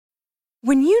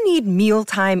When you need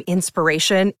mealtime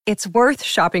inspiration, it's worth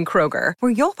shopping Kroger,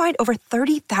 where you'll find over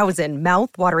 30,000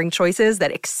 mouth-watering choices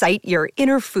that excite your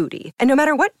inner foodie. And no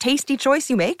matter what tasty choice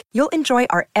you make, you'll enjoy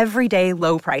our everyday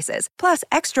low prices, plus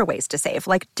extra ways to save,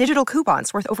 like digital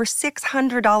coupons worth over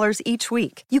 $600 each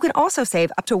week. You can also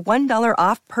save up to $1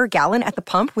 off per gallon at the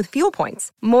pump with fuel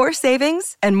points. More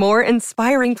savings and more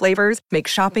inspiring flavors make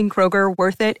shopping Kroger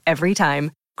worth it every time.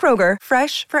 Kroger,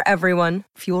 fresh for everyone.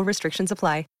 Fuel restrictions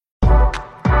apply.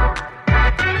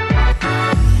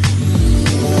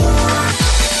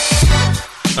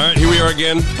 All right, here we are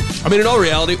again. I mean, in all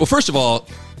reality, well, first of all,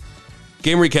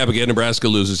 game recap again. Nebraska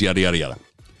loses, yada, yada, yada.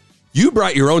 You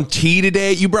brought your own tea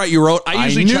today. You brought your own. I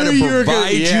usually try to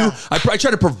provide you. I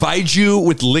try to provide you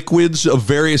with liquids of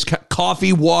various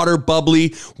coffee, water,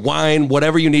 bubbly, wine,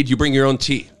 whatever you need. You bring your own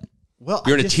tea. Well,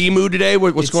 you're in a tea mood today?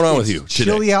 What's going on with you today?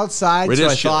 Chilly outside, so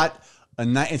I thought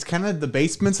it's kind of the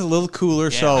basement's a little cooler,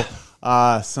 so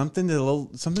something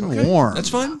warm. That's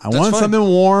fine. I want something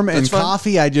warm and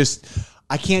coffee.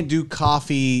 I can't do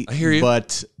coffee,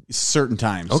 but certain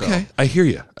times. Okay, so. I hear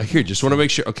you. Just want to make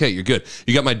sure. Okay, you're good.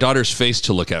 You got my daughter's face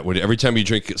to look at. Every time you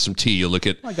drink some tea, you look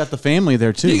at. I got the family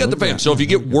there too. You got the family. So if you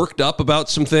get worked up about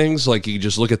some things, like you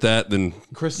just look at that, then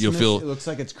you'll feel. It looks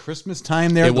like it's Christmas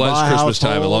time there. It was Christmas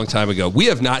time a long time ago. We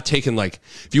have not taken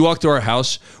if you walk through our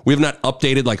house, we have not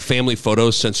updated family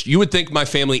photos since. You would think my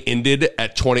family ended in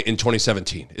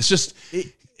 2017. It's just.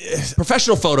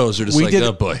 Professional photos are just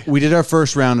oh boy. We did our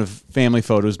first round of family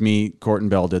photos. Me, Court,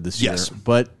 and Bell did this year.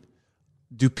 But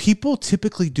do people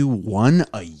typically do one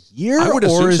a year? I would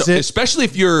assume so. Especially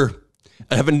if you're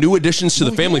having new additions to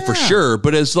the family for sure.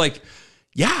 But it's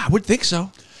I would think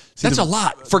so. That's a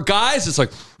lot. For guys, it's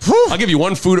I'll give you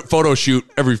one photo shoot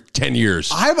every 10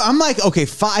 years. I'm okay,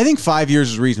 I think 5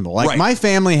 years is reasonable. My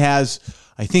family has,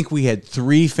 I think we had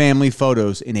 3 family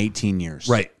photos in 18 years.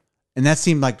 Right. And that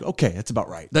seemed that's about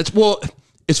right.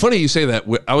 It's funny you say that.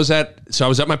 I was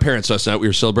at my parents' last night. We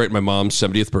were celebrating my mom's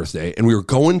 70th birthday, and we were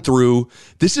going through,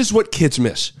 this is what kids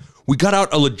miss. We got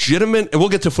out a legitimate, and we'll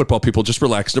get to football, people, just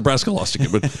relax. Nebraska lost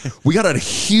again, but we got out a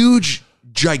huge,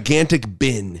 gigantic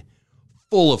bin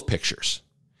full of pictures.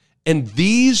 And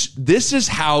this is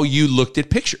how you looked at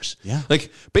pictures. Yeah.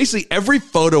 Basically every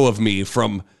photo of me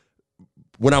from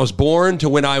when I was born to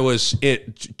when I was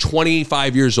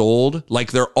 25 years old,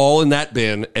 they're all in that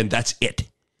bin, and that's it.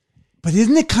 But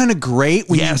isn't it kind of great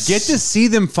when you get to see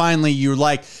them finally? You're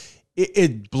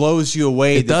it blows you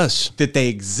away. It does. That they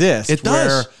exist. It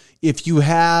does. Where if you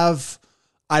have,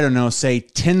 I don't know, say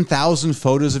 10,000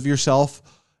 photos of yourself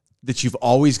that you've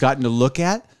always gotten to look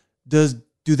at, do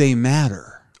they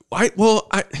matter?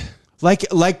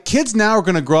 Like kids now are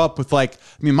going to grow up with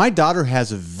my daughter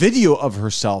has a video of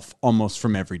herself almost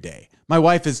from every day. My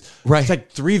wife is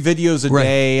it's 3 videos a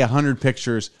day, 100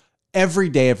 pictures every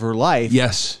day of her life.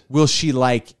 Yes. Will she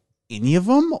like any of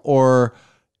them, or?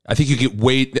 I think you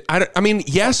get I mean,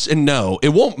 yes and no. It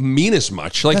won't mean as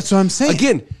much. That's what I'm saying.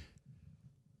 Again,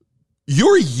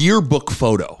 your yearbook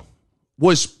photo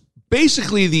was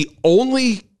basically the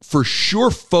only for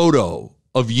sure photo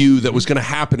of you that was going to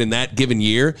happen in that given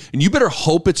year. And you better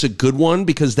hope it's a good one,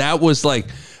 because that was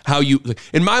how you,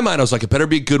 in my mind, I was it better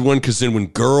be a good one, because then when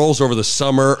girls over the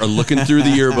summer are looking through the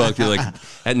yearbook, you're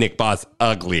that Nick Both's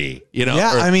ugly, Yeah,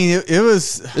 I mean,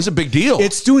 it's a big deal.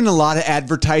 It's doing a lot of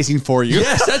advertising for you.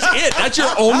 Yes, that's it. That's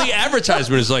your only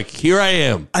advertisement is here I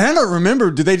am. I don't remember.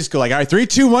 Do they just go all right, 3,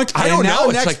 2, 1? I don't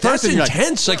know. It's that's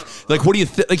intense. What do you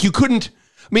think? You couldn't.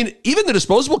 I mean, even the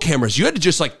disposable cameras, you had to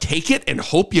just take it and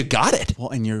hope you got it.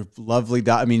 Well, and your lovely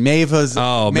daughter. I mean, Maeva is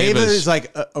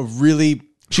a really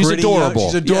she's pretty, adorable.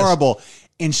 She's adorable. Yes.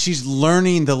 And she's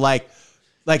learning to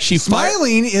she's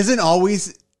smiling isn't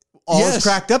always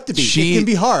cracked up to be. It can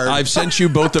be hard. I've sent you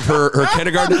both of her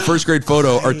kindergarten and first grade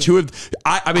photo are two of,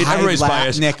 I mean, everybody's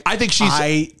biased. Nick, I think she's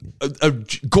a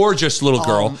gorgeous little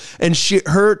girl. And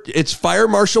it's Fire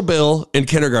Marshal Bill in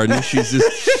kindergarten. She's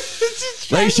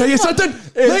just, let me show you something.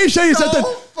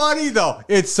 Funny though.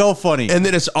 It's so funny. And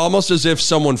then it's almost as if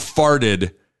someone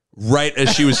farted right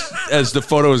as as the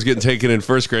photo was getting taken in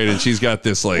first grade, and she's got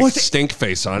this stink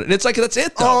face on it. And it's that's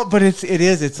it though. Oh, but it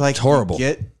is. It's it's horrible.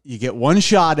 You get one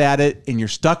shot at it, and you're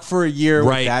stuck for a year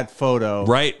with that photo.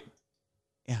 Right.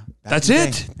 Yeah. That's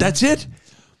it. That's it.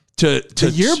 The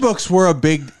yearbooks were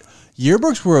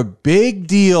a big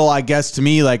deal, I guess, to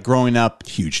me, growing up.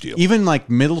 Huge deal. Even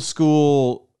middle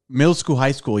school,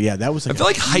 high school. Yeah, that was I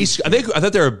feel high school. I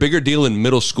thought they were a bigger deal in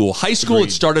middle school. High school,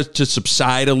 It started to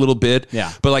subside a little bit.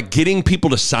 Yeah. But getting people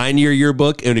to sign your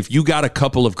yearbook, and if you got a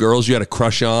couple of girls you had a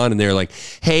crush on, and they're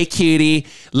hey, cutie,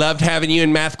 loved having you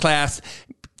in math class.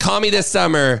 Call me this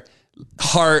summer.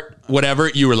 heart, whatever,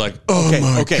 you were like, oh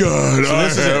my God. So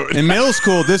this is it. In middle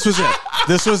school, this was it.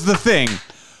 This was the thing.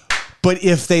 But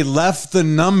if they left the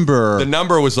number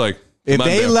was like, if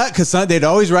they let, because they'd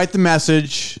always write the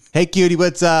message, hey, cutie,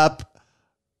 what's up?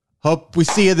 Hope we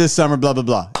see you this summer, blah, blah,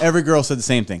 blah. Every girl said the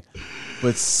same thing.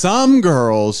 But some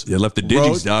girls left the digits,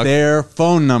 wrote dog. their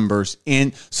phone numbers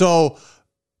in. So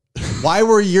why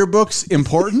were yearbooks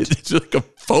important? It's like a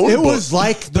phone book. It was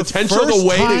like the potential first the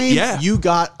way time you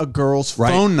got a girl's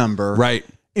phone number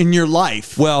in your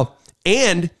life. Well,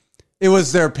 and it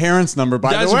was their parents' number,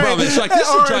 by that's the way. The problem. It's like, this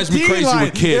drives me crazy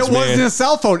with kids, It wasn't a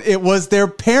cell phone. It was their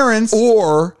parents'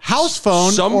 or house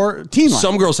phone or teen line.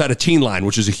 Some girls had a teen line,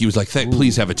 which is he was like,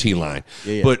 please have a teen line.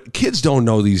 Yeah. But kids don't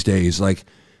know these days. Like,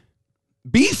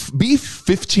 be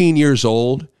 15 years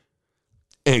old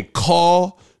and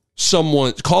call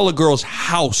a girl's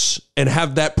house and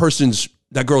have that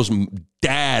girl's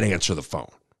dad answer the phone.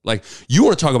 Like, you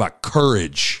want to talk about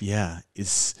courage. Yeah.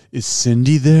 Is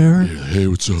Cindy there? Yeah, hey,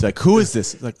 what's up? It's like, who is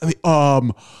this? Like, I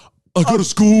go to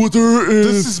school with her. And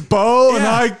this is Bo,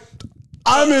 and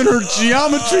I'm in her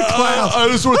geometry class. I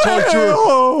just want to talk to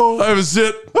her. I have a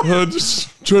zit. I'm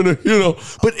just trying to,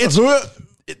 But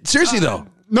seriously, though.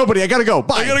 Nobody, I got to go.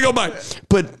 Bye. I got to go. Bye.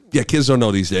 But, yeah, kids don't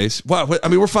know these days. Wow. I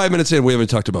mean, we're 5 minutes in. We haven't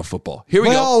talked about football. Here we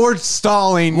go. Well, we're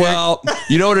stalling. Well,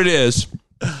 you know what it is?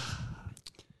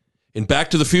 In Back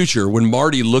to the Future, when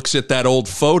Marty looks at that old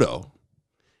photo,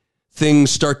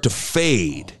 things start to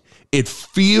fade. It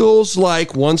feels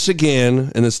like, once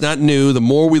again, and it's not new, the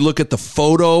more we look at the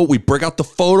photo, we break out the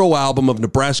photo album of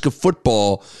Nebraska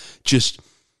football, just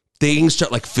things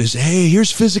start like, hey,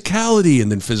 here's physicality, and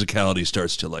then physicality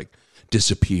starts to like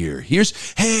disappear. Here's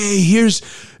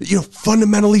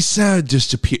fundamentally sad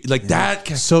disappear. Like that.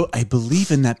 So I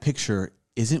believe in that picture,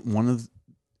 isn't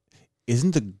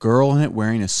the girl in it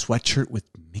wearing a sweatshirt with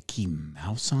Mickey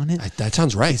Mouse on it? That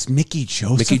sounds right. Is Mickey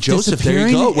Joseph Mickey Joseph, there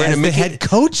you go. Wearing the head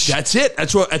coach? That's it.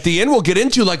 That's what, at the end, we'll get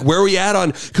into, like, where we at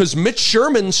on, because Mitch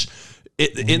Sherman's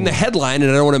in the headline,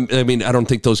 and I don't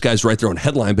think those guys write their own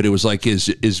headline, but it was like,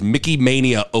 is Mickey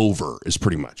Mania over, is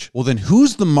pretty much. Well, then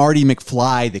who's the Marty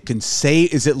McFly that can say,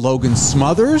 is it Logan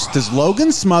Smothers? Does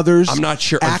Logan Smothers I'm not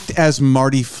sure. act as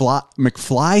Marty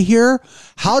McFly here?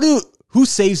 Who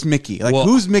saves Mickey? Like,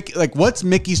 who's Mickey? Like, what's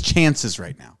Mickey's chances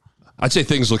right now? I'd say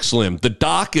things look slim. The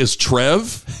Doc is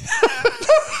Trev.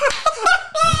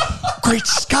 Great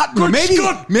Scott!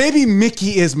 Maybe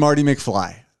Mickey is Marty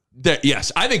McFly.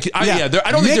 Yes, I think. I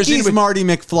don't think there's Mickey's Marty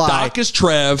McFly. Doc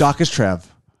is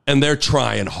Trev. And they're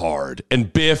trying hard.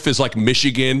 And Biff is like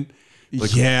Michigan.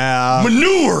 Like,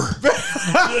 manure.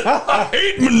 I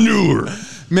hate manure.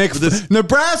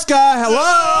 Nebraska, hello,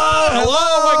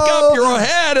 wake up, you're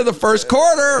ahead in the first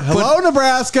quarter. Hello,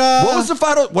 Nebraska. What was the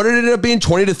final? What did it end up being?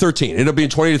 20-13. It ended up being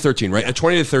 20-13, right? At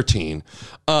 20-13.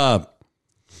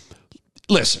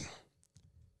 Listen,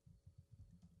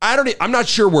 I'm not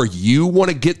sure where you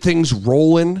want to get things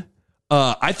rolling.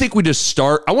 I think we just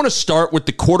start. I want to start with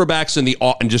the quarterbacks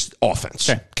and just offense.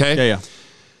 Okay. Yeah.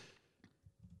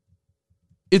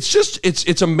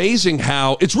 It's amazing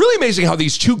how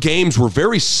these two games were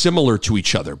very similar to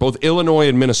each other, both Illinois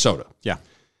and Minnesota. Yeah.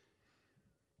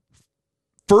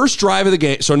 First drive of the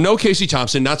game. So no Casey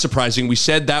Thompson, not surprising. We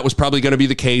said that was probably going to be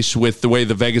the case with the way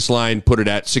the Vegas line put it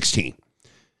at 16.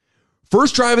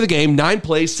 First drive of the game, 9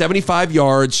 plays, 75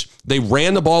 yards. They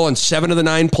ran the ball on 7 of the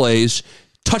 9 plays.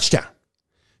 Touchdown.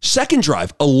 Second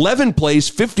drive, 11 plays,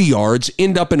 50 yards,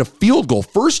 end up in a field goal.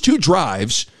 First 2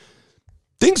 drives,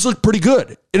 things looked pretty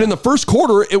good. And in the first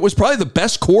quarter, it was probably the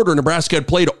best quarter Nebraska had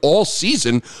played all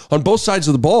season on both sides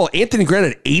of the ball. Anthony Grant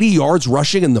had 80 yards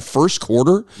rushing in the first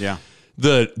quarter. Yeah.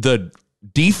 The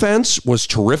defense was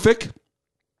terrific,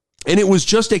 and it was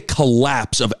just a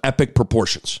collapse of epic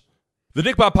proportions. The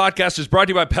Nick Bob Podcast is brought to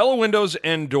you by Pella Windows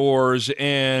and Doors,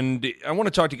 and I want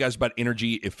to talk to you guys about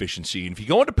energy efficiency. And if you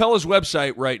go into Pella's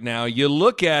website right now, you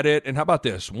look at it, and how about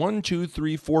this? 1, 2,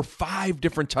 3, 4, 5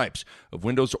 different types of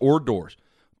windows or doors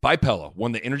by Pella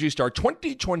won the Energy Star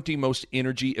 2020 Most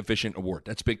Energy Efficient Award.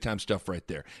 That's big-time stuff right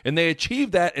there. And they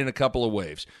achieved that in a couple of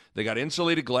ways. They got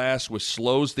insulated glass, which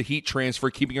slows the heat transfer,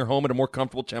 keeping your home at a more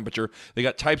comfortable temperature. They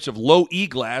got types of low-E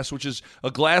glass, which is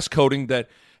a glass coating that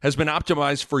has been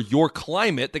optimized for your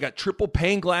climate. They got triple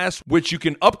pane glass, which you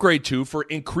can upgrade to for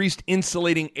increased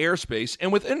insulating airspace.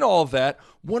 And within all of that,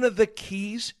 one of the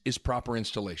keys is proper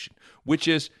installation, which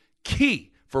is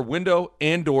key for window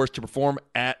and doors to perform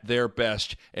at their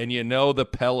best. And you know the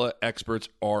Pella experts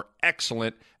are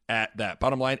excellent at that.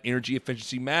 Bottom line, energy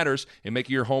efficiency matters in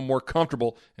making your home more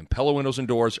comfortable, and Pella windows and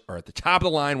doors are at the top of the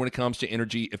line when it comes to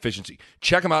energy efficiency.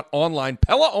 Check them out online,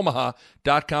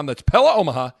 PellaOmaha.com. That's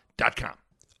PellaOmaha.com.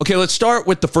 Okay, let's start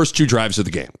with the first 2 drives of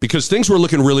the game because things were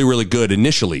looking really, really good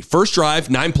initially. First drive,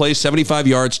 9 plays, 75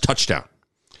 yards, touchdown.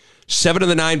 7 of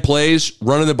the 9 plays,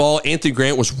 running the ball. Anthony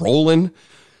Grant was rolling.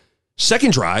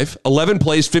 Second drive, 11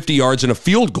 plays, 50 yards, and a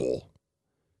field goal.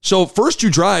 So first 2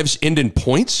 drives end in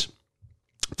points.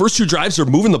 First 2 drives are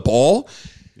moving the ball.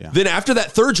 Yeah. Then after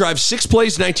that third drive, 6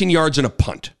 plays, 19 yards, and a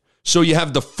punt. So you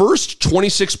have the first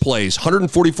 26 plays,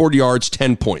 144 yards,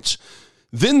 10 points.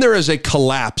 Then there is a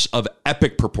collapse of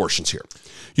epic proportions here.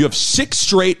 You have 6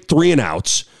 straight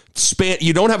 3-and-outs.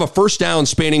 You don't have a first down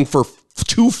spanning for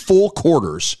 2 full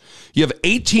quarters. You have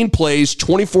 18 plays,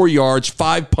 24 yards,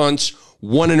 5 punts,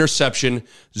 1 interception,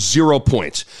 0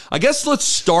 points. I guess let's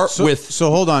start with... So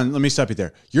hold on. Let me stop you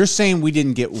there. You're saying we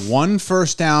didn't get 1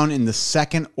 first down in the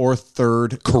second or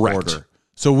third quarter.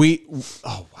 So we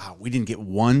didn't get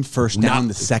 1 first down in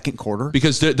the second quarter?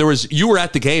 Because there was, you were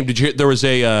at the game. Did you hear, there was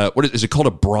a, what is it called,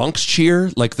 a Bronx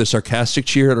cheer? Like the sarcastic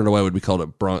cheer? I don't know why it would be called a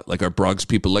Bronx, like our Bronx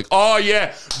people, like, oh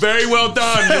yeah, very well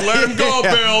done. You let him go,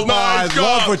 Bill. Nice job. I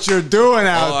love what you're doing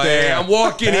out there. Yeah, I'm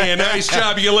walking in. Nice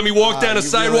job. You gonna let me walk down the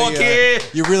sidewalk here?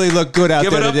 You really look good out there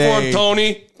today. Give it up for him,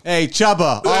 Tony. Hey,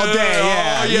 Chubba, all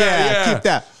day. Yeah. Keep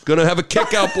that. Gonna have a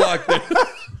kick out block there.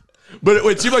 But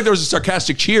it seemed like there was a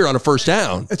sarcastic cheer on a first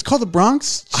down. It's called the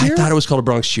Bronx cheer? I thought it was called a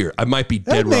Bronx cheer. I might be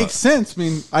dead wrong. That makes sense. I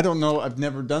mean, I don't know. I've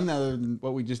never done that other than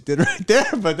what we just did right there,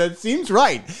 but that seems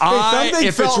right.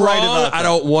 If it's wrong, I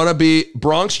don't want to be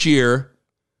Bronx cheer,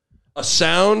 a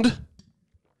sound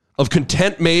of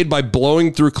content made by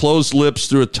blowing through closed lips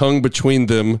through a tongue between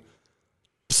them.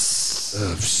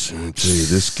 I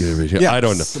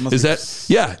don't know. Is that?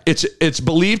 Yeah, it's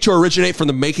believed to originate from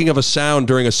the making of a sound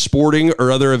during a sporting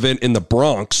or other event in the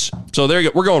Bronx. So there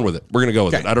you go. We're going with it. We're going to go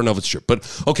with it. I don't know if it's true,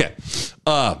 but okay.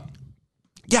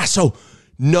 Yeah. So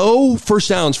no first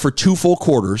downs for 2 full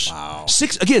quarters. Wow.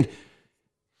 6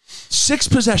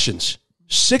 possessions,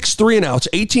 6 3-and-outs,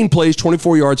 18 plays,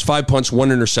 24 yards, 5 punts,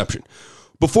 1 interception.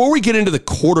 Before we get into the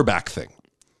quarterback thing,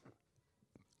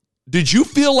 did you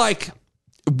feel like?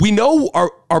 We know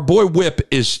our boy Whip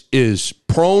is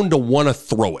prone to want to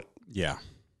throw it. Yeah.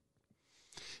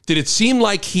 Did it seem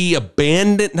like he not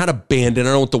abandoned, I don't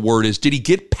know what the word is. Did he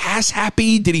get pass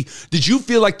happy? Did you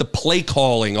feel like the play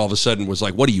calling all of a sudden was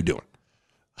like, what are you doing?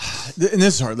 And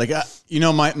this is hard. Like,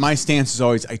 my stance is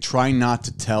always, I try not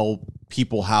to tell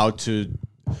people how to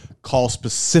call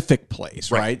specific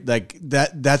plays, right? Like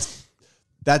that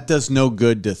does no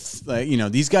good to,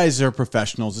 these guys are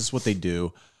professionals. This is what they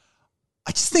do.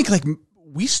 I just think like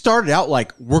we started out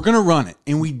like we're going to run it,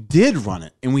 and we did run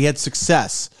it, and we had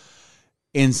success.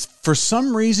 And for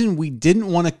some reason, we didn't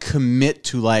want to commit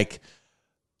to like,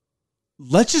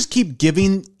 let's just keep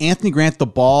giving Anthony Grant the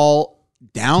ball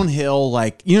downhill.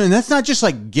 Like, and that's not just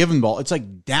like giving the ball. It's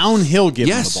like downhill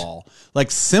giving the ball.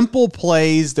 Like simple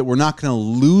plays that we're not going to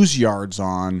lose yards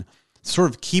on,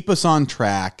 sort of keep us on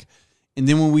track. And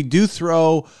then when we do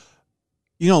throw,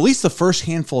 at least the first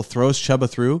handful of throws Chubba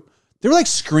threw, they were like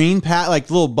screen like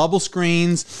little bubble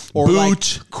screens or like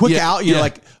quick out,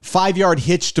 like 5-yard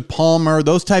hitch to Palmer,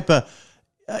 those type of,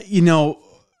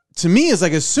 to me is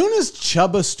like as soon as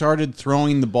Chubba started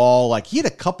throwing the ball, like he had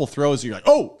a couple throws, you're like,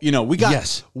 oh, we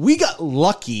got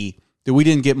lucky that we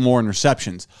didn't get more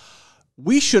interceptions.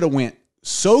 We should have went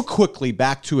so quickly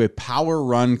back to a power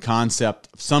run concept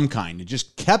of some kind. It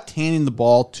just kept handing the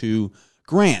ball to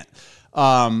Grant.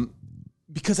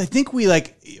 Because I think we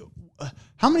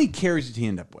how many carries did he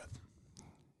end up with?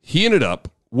 He ended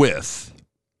up with.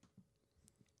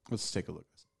 Let's take a look.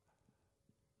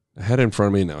 I had it in front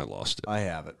of me, now I lost it. I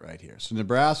have it right here. So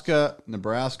Nebraska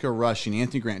rushing.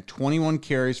 Anthony Grant, 21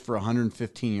 carries for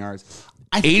 115 yards.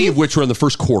 80 of which were in the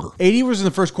first quarter. 80 was in the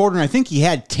first quarter, and I think he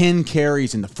had 10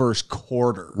 carries in the first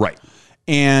quarter. Right.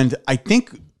 And I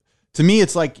think, to me,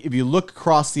 it's like if you look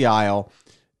across the aisle,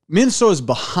 Minnesota's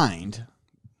behind.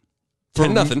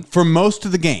 10-0. For most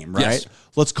of the game, right? Yes.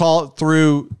 Let's call it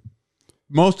through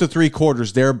most of 3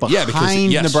 quarters. They're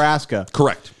behind Nebraska.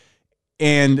 Correct.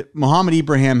 And Mohamed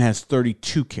Ibrahim has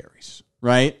 32 carries,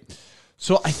 right?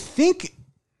 So I think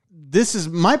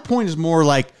my point is more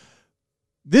like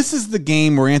this is the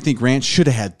game where Anthony Grant should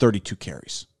have had 32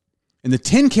 carries. And the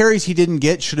 10 carries he didn't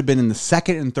get should have been in the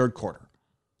second and third quarter.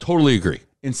 Totally agree.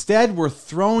 Instead, we're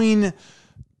putting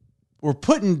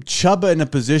Chubba in a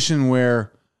position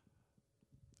where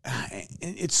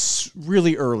it's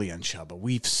really early on Chubba.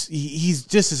 He's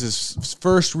just his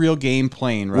first real game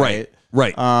playing, right?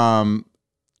 Right.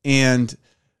 And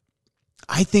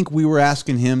I think we were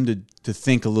asking him to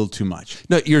think a little too much.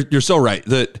 No, you're so right.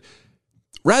 That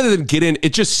rather than get in,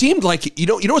 it just seemed like you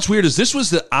know what's weird is this was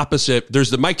the opposite.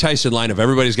 There's the Mike Tyson line of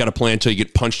everybody's got a plan until you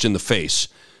get punched in the face.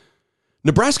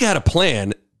 Nebraska had a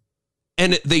plan,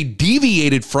 and they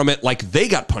deviated from it like they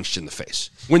got punched in the face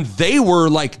when they were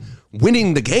like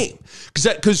winning the game.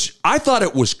 Because I thought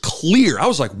it was clear. I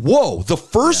was like, whoa, the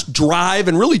first drive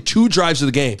and really 2 drives of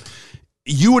the game,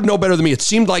 you would know better than me. It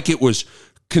seemed like it was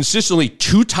consistently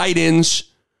 2 tight ends.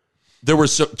 There were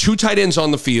 2 tight ends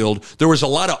on the field. There was a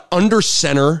lot of under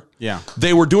center. Yeah.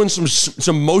 They were doing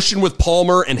some motion with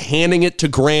Palmer and handing it to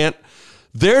Grant.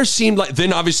 There seemed like,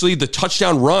 then obviously the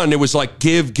touchdown run, it was like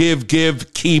give,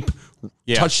 keep,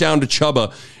 touchdown to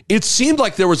Chubba. It seemed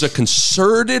like there was a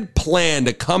concerted plan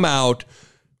to come out,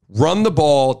 run the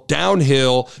ball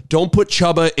downhill, don't put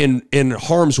Chubba in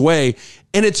harm's way.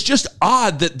 And it's just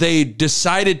odd that they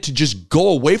decided to just go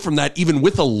away from that even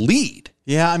with a lead.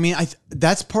 Yeah, I mean,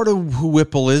 that's part of who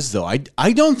Whipple is, though.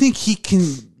 I don't think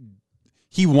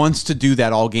he wants to do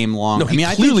that all game long. No, he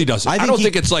clearly doesn't. I don't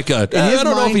think it's like I don't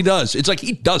know if he does. It's like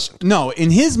he doesn't. No,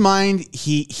 in his mind,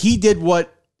 he did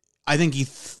what I think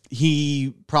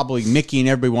he probably Mickey and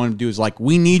everybody wanted to do is like,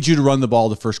 we need you to run the ball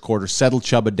the first quarter, settle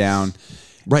Chubba down.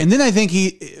 Right. And then I think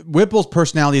Whipple's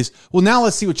personality is, well, now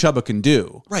let's see what Chubba can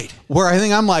do. Right. Where I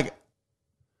think I'm like,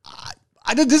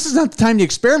 this is not the time to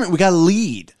experiment. We got to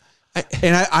lead.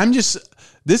 I'm just,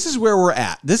 this is where we're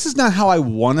at. This is not how I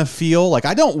want to feel. Like,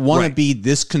 I don't want to be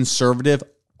this conservative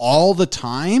all the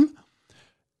time.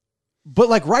 But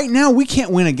like right now, we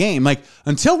can't win a game. Like,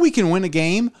 until we can win a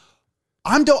game,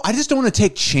 I just don't want to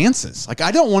take chances. Like,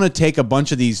 I don't want to take a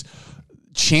bunch of these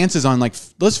chances on like,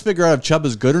 let's figure out if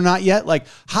Chubba's good or not yet. Like,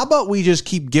 how about we just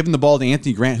keep giving the ball to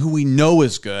Anthony Grant, who we know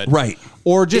is good. Right.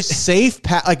 Or just safe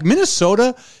like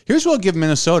Minnesota. Here's what I'll give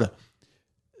Minnesota.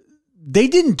 They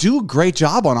didn't do a great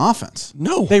job on offense.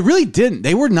 No. They really didn't.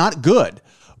 They were not good.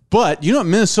 But you know what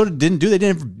Minnesota didn't do?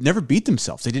 They never beat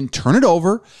themselves. They didn't turn it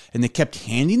over, and they kept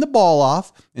handing the ball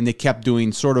off, and they kept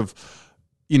doing sort of,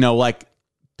 like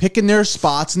picking their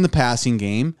spots in the passing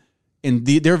game, and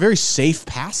they're very safe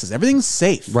passes. Everything's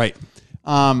safe. Right.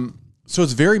 So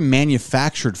it's very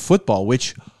manufactured football,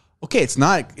 which, okay, it's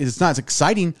not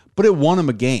exciting, but it won them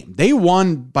a game. They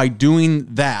won by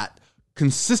doing that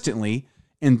consistently.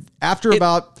 And after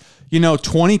about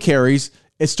 20 carries,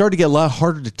 it started to get a lot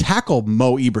harder to tackle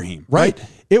Mo Ibrahim. Right?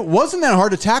 It wasn't that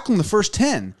hard to tackle in the first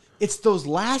 10. It's those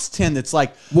last 10 that's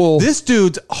like, well, this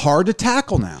dude's hard to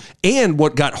tackle now. And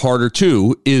what got harder,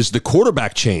 too, is the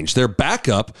quarterback change. Their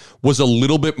backup was a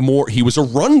little bit more, he was a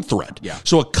run threat. Yeah.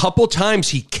 So a couple times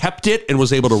he kept it and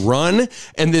was able to run,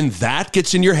 and then that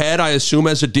gets in your head, I assume,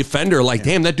 as a defender, like,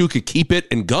 damn, that dude could keep it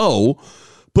and go.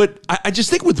 But I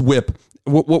just think with Whip,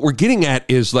 what we're getting at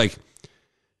is like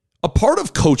a part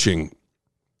of coaching,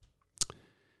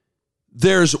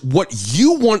 there's what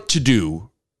you want to do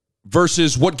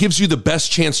versus what gives you the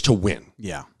best chance to win.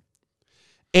 Yeah.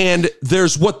 And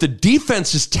there's what the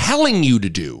defense is telling you to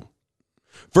do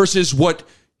versus what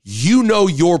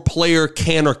your player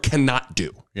can or cannot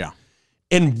do. Yeah.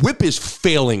 And Whip is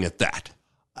failing at that.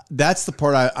 That's the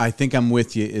part I think I'm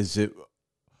with you is it.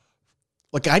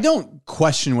 Like, I don't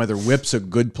question whether Whip's a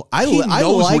good player. He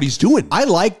knows what he's doing. I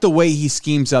like the way he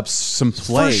schemes up some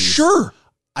plays. For sure.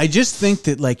 I just think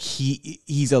that like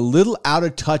he's a little out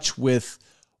of touch with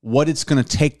what it's going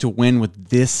to take to win with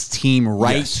this team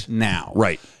now.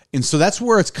 Right. And so that's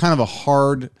where it's kind of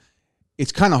hard.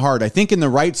 I think in the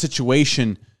right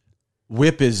situation,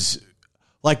 Whip is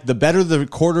like the better the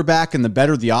quarterback and the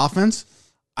better the offense.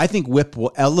 I think Whip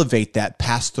will elevate that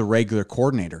past the regular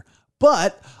coordinator.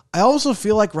 But I also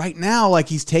feel like right now, like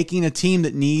he's taking a team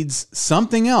that needs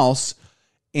something else,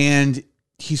 and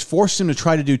he's forced him to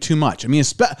try to do too much. I mean,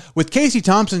 with Casey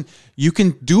Thompson, you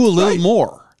can do a little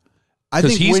more. I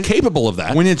think he's capable of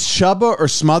that. When it's Chubba or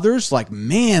Smothers, like,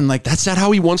 man, like that's not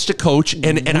how he wants to coach,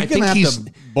 and I think he's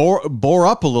to bore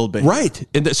up a little bit, right?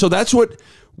 And so that's what.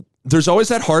 There's always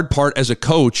that hard part as a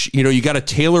coach. You got to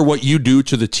tailor what you do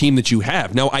to the team that you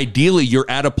have. Now, ideally, you're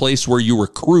at a place where you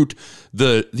recruit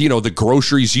the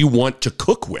groceries you want to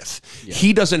cook with. Yeah.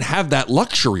 He doesn't have that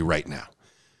luxury right now.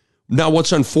 Now,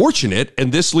 what's unfortunate,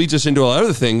 and this leads us into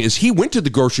another thing, is he went to the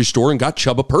grocery store and got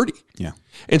Chubba Purdy. Yeah.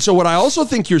 And so what I also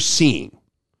think you're seeing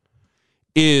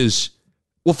is,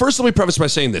 well, first let me preface by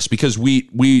saying this, because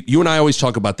you and I always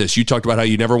talk about this. You talked about how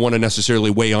you never want to necessarily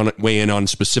weigh in on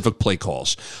specific play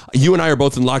calls. You and I are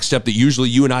both in lockstep that usually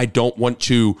you and I don't want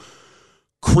to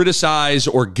criticize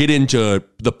or get into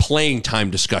the playing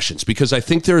time discussions, because I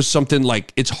think there's something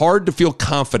like, it's hard to feel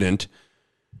confident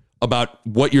about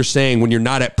what you're saying when you're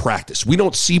not at practice. We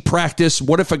don't see practice.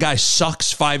 What if a guy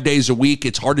sucks 5 days a week?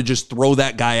 It's hard to just throw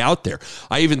that guy out there.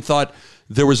 I even thought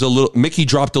Mickey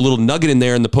dropped a little nugget in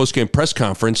there in the postgame press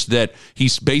conference that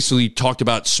he's basically talked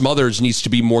about Smothers needs to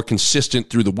be more consistent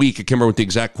through the week. I can't remember what the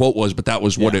exact quote was, but that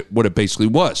was what it basically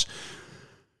was.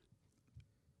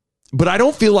 But I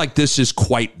don't feel like this is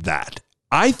quite that.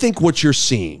 I think what you're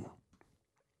seeing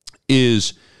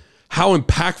is how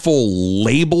impactful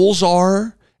labels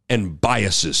are and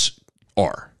biases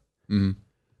are. Mm-hmm.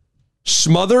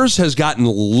 Smothers has gotten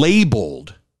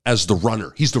labeled as the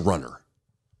runner. He's the runner.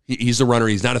 He's the runner.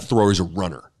 He's not a thrower. He's a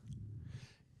runner.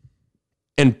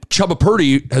 And Chubba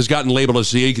Purdy has gotten labeled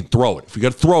as he can throw it. If you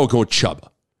got to throw it, go with Chubba.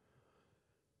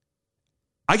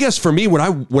 I guess for me,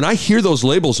 when I hear those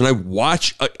labels and I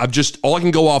watch, all I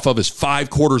can go off of is 5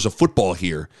 quarters of football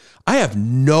here. I have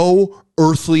no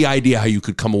earthly idea how you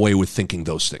could come away with thinking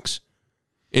those things.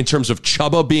 In terms of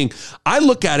Chubba being, I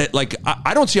look at it like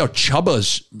I don't see how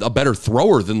Chubba's a better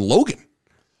thrower than Logan.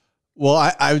 Well,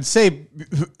 I would say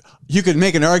you could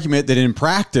make an argument that in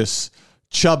practice,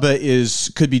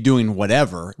 Chubba could be doing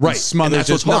whatever. Right. Smothers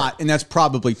is not, and that's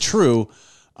probably true.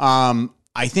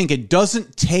 I think it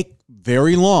doesn't take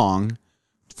very long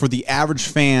for the average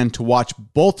fan to watch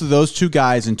both of those two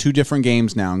guys in 2 different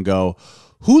games now and go,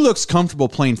 who looks comfortable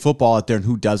playing football out there and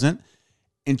who doesn't?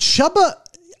 And Chubba,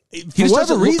 he just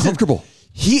doesn't look comfortable.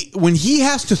 When he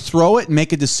has to throw it and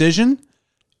make a decision,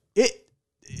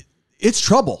 it's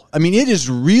trouble. I mean, it is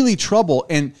really trouble.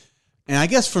 And I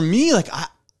guess for me, like,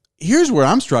 here's where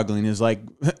I'm struggling is like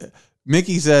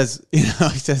Mickey says, he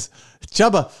says,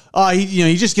 Chubba,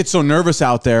 he just gets so nervous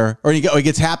out there, or he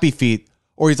gets happy feet,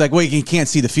 or he's like, well, he can't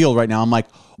see the field right now. I'm like,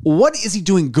 what is he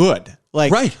doing good?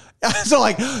 Like, right. So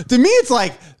like, to me, it's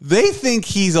like they think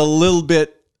he's a little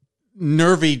bit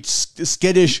nervy,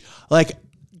 skittish. Like,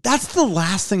 that's the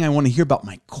last thing I want to hear about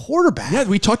my quarterback. Yeah,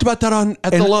 we talked about that on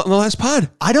the last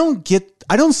pod. I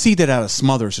don't see that out of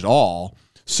Smothers at all.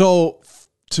 So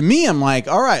to me, I'm like,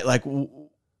 all right, like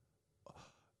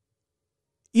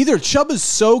either Chubba's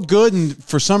so good and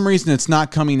for some reason it's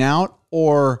not coming out,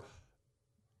 or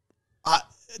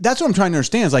that's what I'm trying to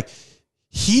understand is like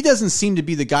he doesn't seem to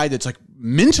be the guy that's like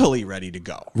mentally ready to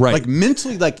go. Right. Like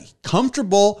mentally like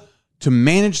comfortable to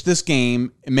manage this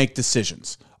game and make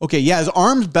decisions. Okay, yeah, his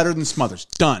arm's better than Smothers.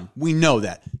 Done. We know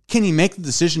that. Can he make the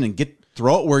decision and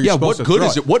throw it where you're supposed to throw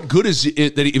it? What good is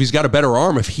it that if he's got a better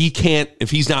arm if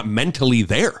he's not mentally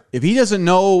there? If he doesn't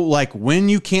know like when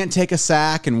you can't take a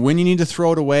sack and when you need to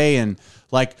throw it away and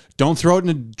like don't throw it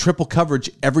into triple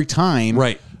coverage every time.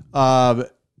 Right.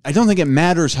 I don't think it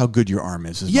matters how good your arm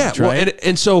is as much, right? Well,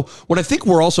 and so what I think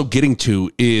we're also getting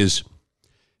to is,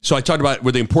 so I talked about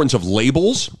the importance of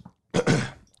labels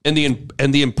and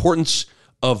the importance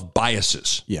of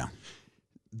biases. Yeah.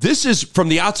 This is from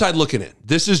the outside looking in.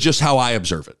 This is just how I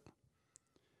observe it.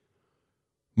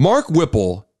 Mark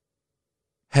Whipple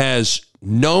has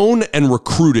known and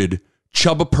recruited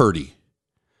Chubba Purdy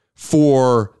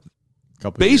for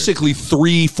basically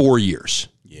 3-4 years.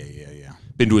 Yeah.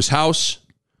 Been to his house,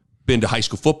 been to high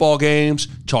school football games,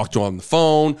 talked to him on the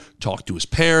phone, talked to his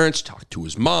parents, talked to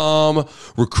his mom,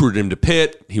 recruited him to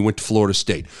Pitt. He went to Florida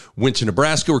State, went to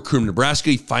Nebraska, recruited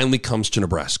Nebraska. He finally comes to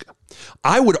Nebraska.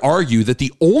 I would argue that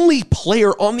the only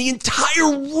player on the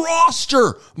entire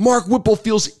roster Mark Whipple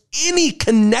feels any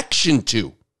connection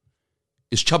to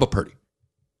is Chubba Purdy.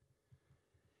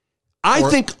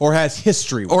 Or has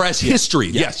history with. Or has history.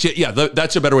 Yes. Yeah,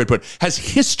 that's a better way to put it. Has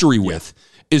history with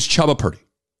is Chubba Purdy.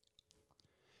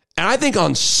 And I think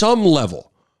on some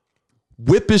level,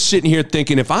 Whip is sitting here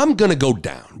thinking, if I'm going to go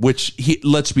down, which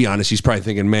let's be honest, he's probably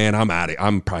thinking, man, I'm out of it.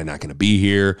 I'm probably not going to be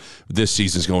here. This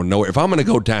season's going nowhere. If I'm going to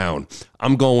go down,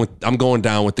 I'm going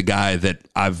down with the guy that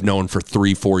I've known for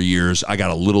 3-4 years. I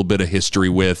got a little bit of history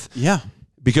with. Yeah.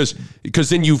 Because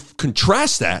then you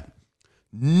contrast that.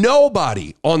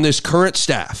 Nobody on this current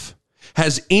staff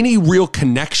has any real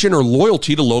connection or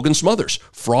loyalty to Logan Smothers.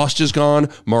 Frost is gone.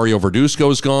 Mario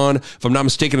Verduzco is gone. If I'm not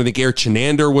mistaken, I think Eric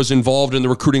Chenander was involved in the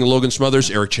recruiting of Logan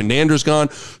Smothers. Eric Chenander's gone.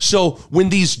 So when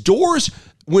these doors,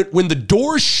 when the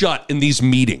doors shut in these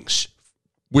meetings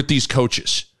with these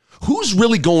coaches, who's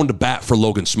really going to bat for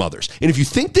Logan Smothers? And if you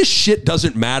think this shit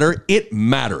doesn't matter, it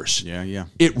matters. Yeah.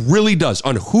 It really does.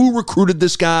 On who recruited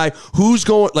this guy, who's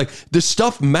going, like, this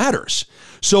stuff matters.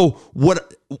 So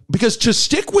because to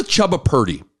stick with Chubba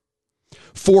Purdy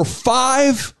for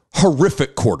 5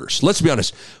 horrific quarters, let's be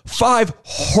honest, 5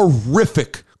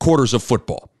 horrific quarters of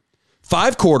football.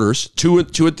 5 quarters, 2 in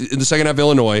the second half of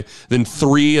Illinois, then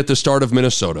 3 at the start of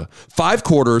Minnesota. 5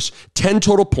 quarters, 10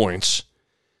 total points.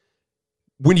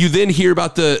 When you then hear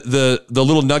about the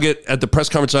little nugget at the press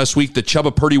conference last week that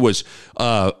Chubba Purdy was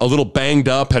a little banged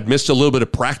up, had missed a little bit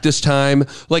of practice time,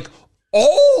 like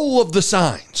all of the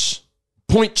signs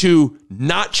point to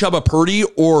not Chubba Purdy,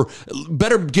 or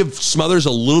better give Smothers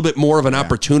a little bit more of an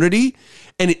opportunity,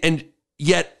 and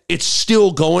yet it's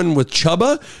still going with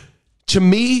Chubba. To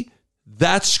me,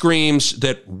 that screams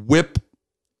that Whip.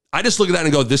 I just look at that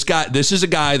and go, this is a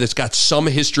guy that's got some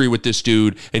history with this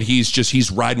dude, and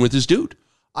he's riding with his dude.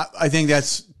 I think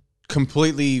that's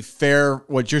completely fair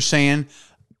what you're saying.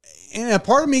 And a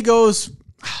part of me goes,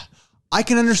 I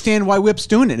can understand why Whip's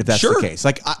doing it if that's the case.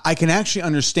 Like, I can actually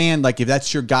understand, like, if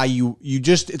that's your guy, you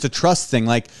just, it's a trust thing.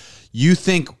 Like, you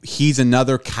think he's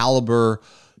another caliber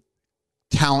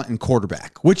talent and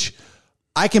quarterback, which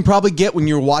I can probably get when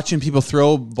you're watching people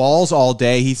throw balls all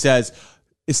day. He says,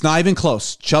 it's not even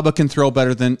close. Chubba can throw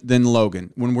better than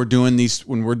Logan when we're doing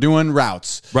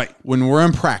routes, right? When we're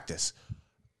in practice.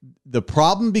 The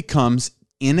problem becomes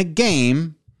in a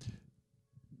game,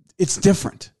 it's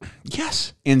different.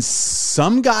 Yes. And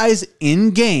some guys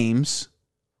in games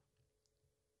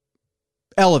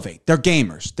elevate. They're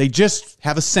gamers. They just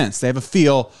have a sense. They have a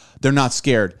feel. They're not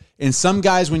scared. And some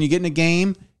guys, when you get in a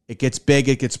game, it gets big,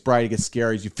 it gets bright, it gets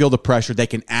scary. You feel the pressure. They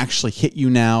can actually hit you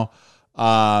now.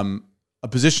 A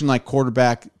position like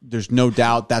quarterback, there's no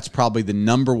doubt that's probably the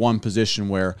number one position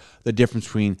where the difference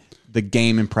between the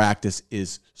game and practice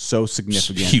is so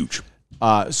significant. It's huge.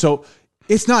 So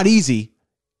it's not easy.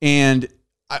 And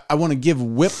I want to give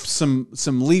Whip some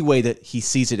leeway that he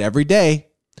sees it every day.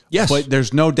 Yes. But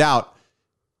there's no doubt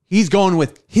he's going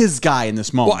with his guy in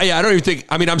this moment. Well, yeah, I don't even think,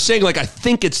 I'm saying, like, I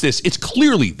think it's this. It's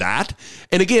clearly that.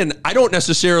 And again, I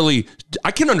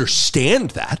can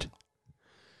understand that.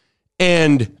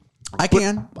 And I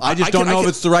just don't know if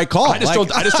it's the right call. I just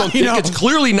don't think it's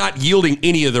clearly not yielding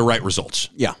any of the right results.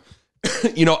 Yeah.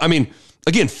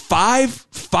 Again,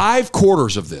 five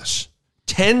quarters of this,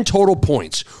 10 total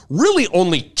points, really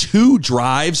only 2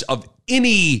 drives of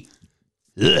any.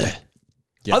 Yeah.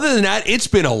 Other than that, it's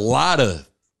been a lot of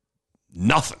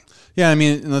nothing. Yeah,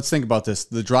 let's think about this.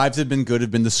 The drives have been good,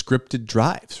 have been the scripted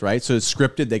drives, right? So it's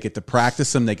scripted. They get to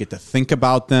practice them. They get to think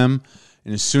about them.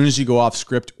 And as soon as you go off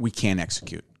script, we can't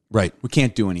execute. Right. We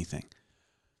can't do anything.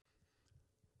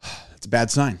 It's a bad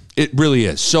sign. It really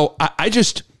is. So I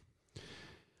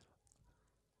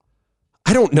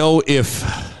don't know if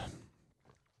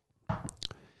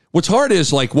what's hard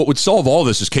is, like, what would solve all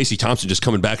this is Casey Thompson just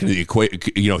coming back into the equation.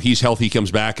 He's healthy,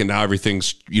 comes back, and now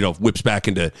everything's, whips back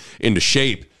into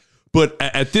shape. But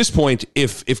at this point,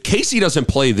 if Casey doesn't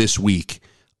play this week,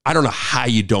 I don't know how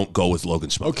you don't go with Logan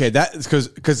Smothers. Okay, that's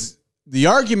because the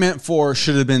argument for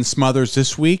should have been Smothers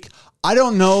this week, I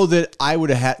don't know that I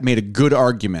would have made a good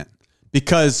argument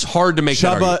because it's hard to make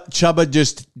Chubba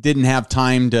just didn't have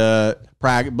time to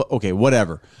practice. Okay,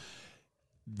 whatever.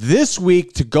 This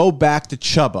week to go back to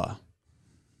Chubba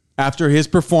after his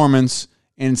performance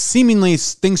and seemingly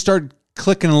things started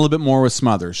clicking a little bit more with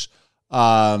Smothers.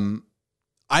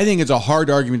 I think it's a hard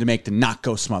argument to make to not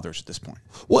go Smothers at this point.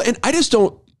 Well, and I just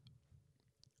don't.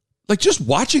 Like, just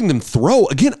watching them throw,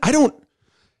 again,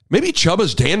 maybe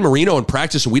Chubba's Dan Marino in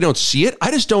practice and we don't see it.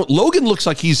 I just don't. Logan looks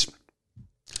like he's,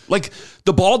 like,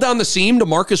 the ball down the seam to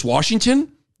Marcus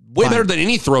Washington, way better than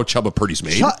any throw Chubba Purdy's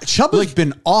made. Chubba's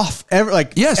been off.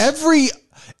 Every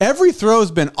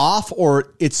throw's been off,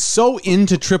 or it's so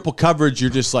into triple coverage, you're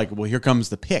just like, well, here comes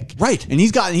the pick. Right. And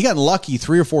he got lucky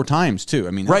 3 or 4 times, too.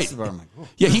 Right.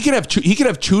 Yeah, he can have 2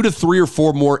 to 3 or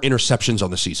 4 more interceptions on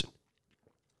the season.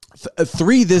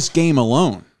 3 this game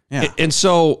alone. Yeah. And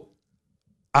so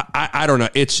I don't know.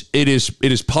 It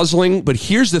is puzzling, but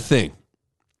here's the thing.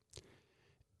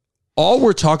 All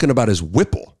we're talking about is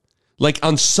Whipple. Like,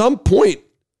 on some point,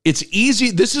 it's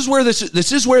easy. This is where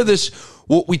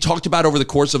what we talked about over the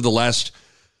course of the last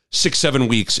 6-7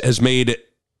 weeks has made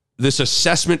this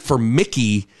assessment for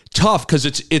Mickey tough, because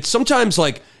it's sometimes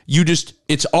like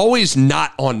it's always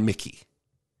not on Mickey.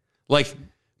 Like,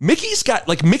 Mickey's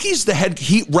the head.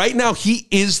 Right now he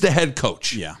is the head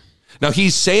coach. Yeah. Now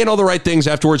he's saying all the right things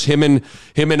afterwards. Him and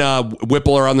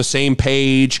Whipple are on the same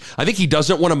page. I think he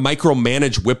doesn't want to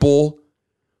micromanage Whipple,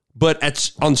 but at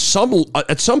some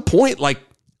point, like,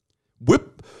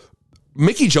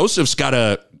 Mickey Joseph's got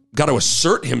to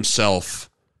assert himself,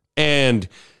 and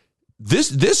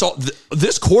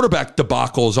this quarterback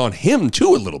debacle is on him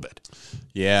too a little bit.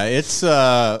 Yeah, it's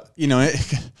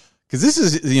because this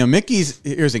is, Mickey's,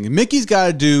 here's the thing. Mickey's got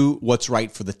to do what's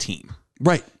right for the team.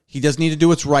 Right. He does need to do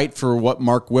what's right for what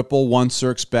Mark Whipple wants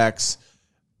or expects.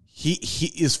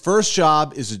 His first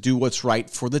job is to do what's right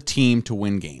for the team to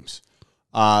win games.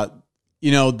 Then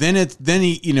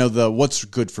what's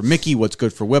good for Mickey, what's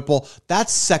good for Whipple,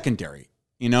 that's secondary.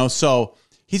 So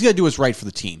he's got to do what's right for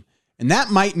the team. And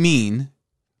that might mean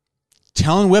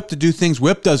telling Whip to do things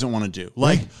Whip doesn't want to do.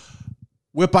 Like,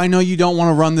 Whip, I know you don't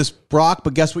want to run this Brock,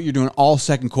 but guess what you're doing all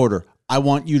second quarter? I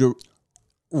want you to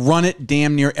run it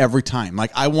damn near every time.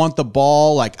 Like, I want the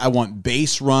ball. Like, I want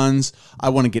base runs. I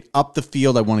want to get up the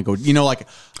field. I want to go, like,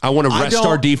 I want to rest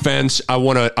our defense. I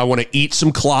want to eat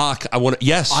some clock. I want to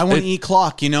eat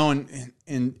clock,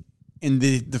 and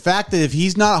the fact that if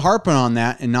he's not harping on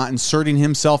that and not inserting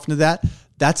himself into that,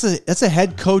 that's a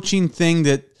head coaching thing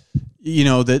that,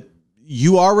 that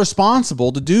you are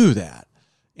responsible to do that.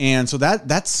 And so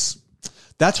that's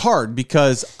hard,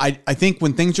 because I think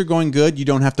when things are going good, you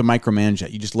don't have to micromanage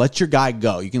that. You just let your guy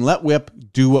go. You can let Whip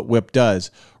do what Whip does.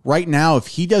 Right now, if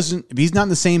he's not on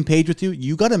the same page with you,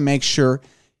 you got to make sure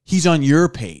he's on your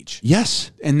page. Yes.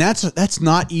 And that's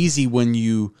not easy when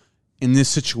you in this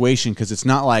situation, because it's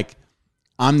not like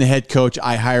I'm the head coach,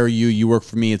 I hire you, you work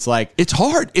for me. It's like, it's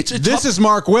hard. This is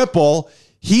Mark Whipple.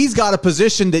 He's got a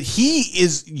position that he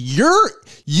is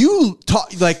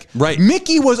right.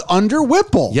 Mickey was under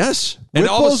Whipple. Yes. And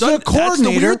all of a sudden, the coordinator,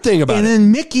 that's the weird thing about it. And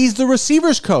then Mickey's the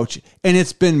receivers coach. And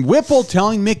it's been Whipple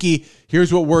telling Mickey,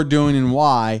 here's what we're doing and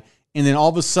why. And then all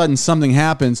of a sudden something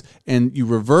happens and you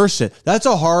reverse it. That's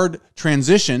a hard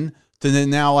transition to then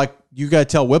now, like, you got to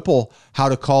tell Whipple how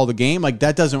to call the game. Like,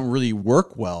 that doesn't really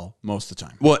work well most of the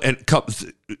time. Well, and a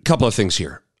couple of things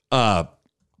here. I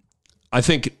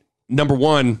think, number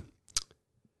one,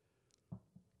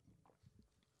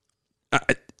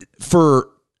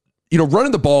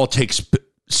 running the ball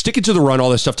sticking to the run, all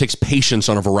this stuff takes patience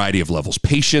on a variety of levels.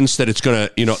 Patience that it's going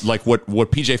to, like what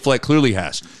PJ Fleck clearly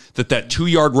has, that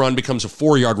 2-yard run becomes a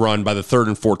 4-yard run by the third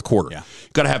and fourth quarter. Yeah. You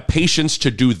got to have patience to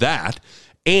do that.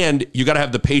 And you got to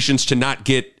have the patience to not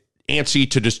get antsy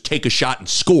to just take a shot and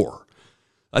score.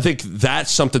 I think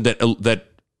that's something that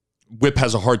Whip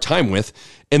has a hard time with.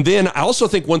 And then I also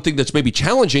think one thing that's maybe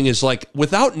challenging is, like,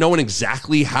 without knowing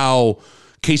exactly how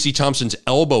Casey Thompson's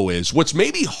elbow is, what's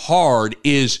maybe hard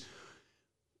is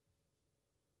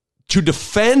to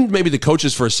defend maybe the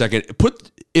coaches for a second.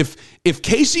 If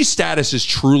Casey's status is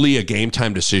truly a game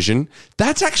time decision,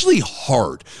 that's actually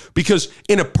hard, because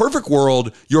in a perfect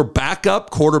world, your backup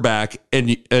quarterback and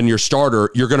your starter,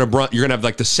 you're gonna have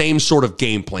like the same sort of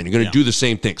game plan. You're gonna do the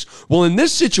same things. Well, in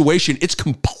this situation, it's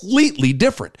completely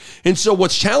different. And so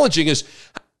what's challenging is,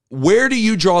 where do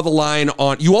you draw the line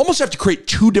on? You almost have to create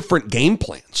two different game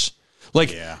plans.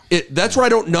 Like, that's where I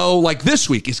don't know. Like, this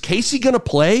week, is Casey gonna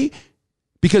play?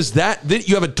 Because that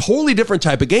you have a totally different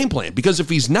type of game plan. Because if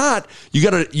he's not, you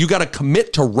gotta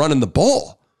commit to running the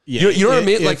ball. Yeah, you know what I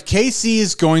mean? Like, Casey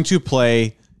is going to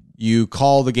play, you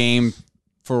call the game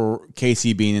for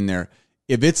Casey being in there.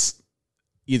 If it's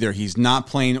either he's not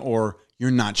playing or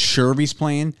you're not sure if he's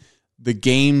playing, the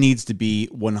game needs to be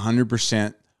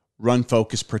 100% run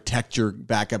focus, protect your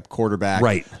backup quarterback.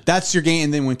 Right. That's your game.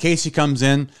 And then when Casey comes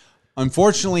in,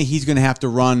 unfortunately, he's going to have to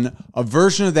run a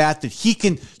version of that you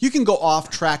can go off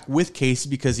track with Casey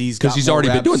because he's already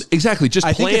been doing it. Exactly. Just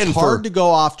I think it's hard to go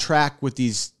off track with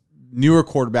these newer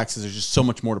quarterbacks because there's just so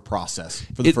much more to process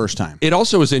for the first time. It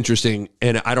also is interesting,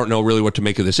 and I don't know really what to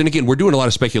make of this. And again, we're doing a lot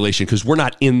of speculation because we're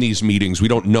not in these meetings. We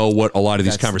don't know what a lot of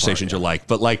these conversations are like.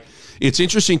 But, like, it's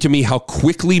interesting to me how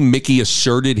quickly Mickey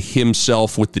asserted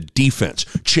himself with the defense.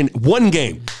 One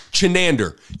game,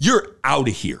 Chinander, you're out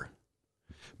of here.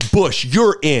 Bush,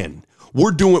 you're in.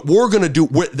 We're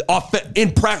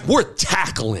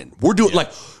tackling. We're doing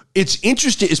like, it's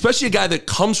interesting, especially a guy that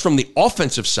comes from the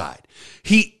offensive side.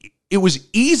 It was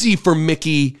easy for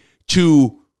Mickey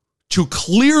to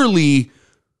clearly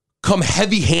come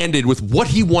heavy-handed with what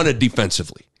he wanted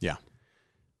defensively. Yeah.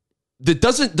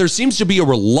 There seems to be a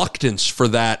reluctance for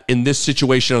that in this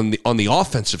situation on the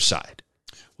offensive side.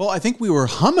 Well, I think we were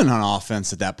humming on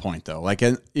offense at that point, though. Like,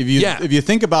 if you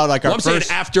think about, like, our saying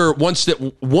after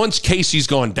once Casey's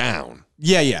gone down.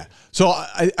 Yeah. So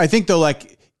I think, though,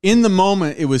 like, in the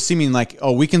moment, it was seeming like,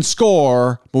 oh, we can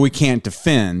score, but we can't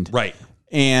defend. Right.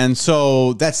 And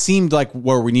so that seemed like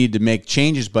where we needed to make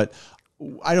changes, but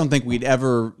I don't think we'd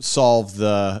ever solve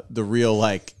the real,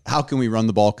 like, how can we run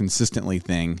the ball consistently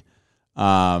thing.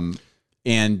 And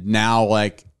now,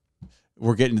 like,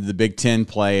 we're getting to the Big Ten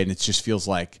play, and it just feels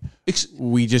like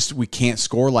we can't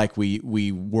score like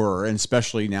we were, and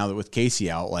especially now that with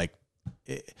Casey out, like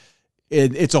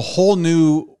it's a whole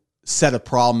new set of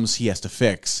problems he has to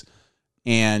fix.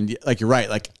 And, like, you're right,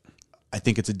 like, I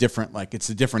think it's a different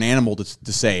animal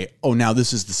to say, oh, now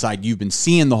this is the side you've been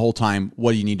seeing the whole time.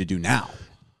 What do you need to do now?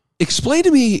 Explain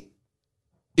to me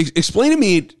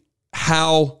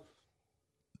how.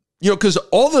 Because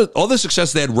all the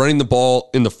success they had running the ball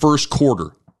in the first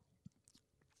quarter,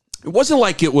 it wasn't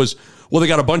like it was, well, they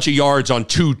got a bunch of yards on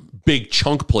 2 big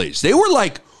chunk plays. They were,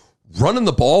 like, running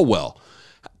the ball well.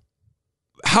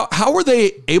 how were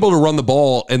they able to run the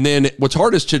ball? And then what's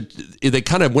hard is they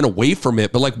kind of went away from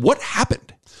it. But like, what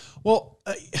happened? Well,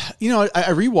 I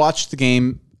rewatched the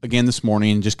game again this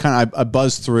morning and just kind of I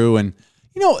buzzed through, and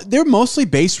they're mostly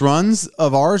base runs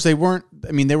of ours. They weren't.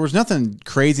 I mean, there was nothing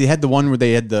crazy. They had the one where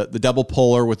they had the double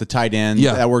puller with the tight end.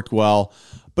 Yeah, that worked well.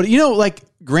 But like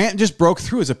Grant just broke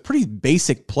through. It was a pretty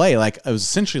basic play. Like it was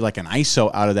essentially like an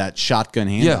ISO out of that shotgun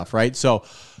handoff, right? So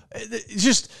it's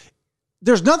just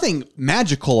there's nothing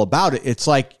magical about it. It's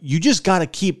like you just got to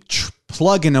keep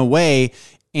plugging away.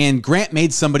 And Grant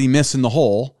made somebody miss in the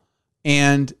hole,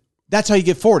 and that's how you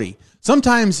get 40.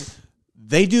 Sometimes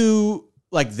they do,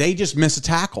 like, they just miss a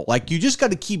tackle. Like, you just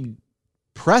got to keep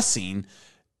pressing,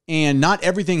 and not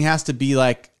everything has to be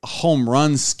like a home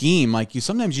run scheme. Like,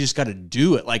 sometimes you just got to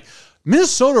do it. Like,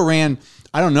 Minnesota ran,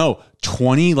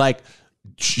 20,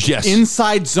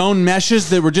 inside zone meshes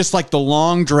that were just like the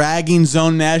long dragging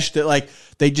zone mesh that, like,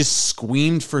 they just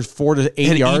screamed for 4 to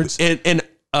 8 yards.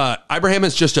 Ibrahim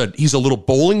is he's a little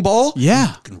bowling ball.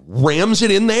 Yeah. Rams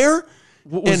it in there.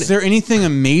 Was there anything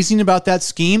amazing about that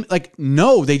scheme? Like,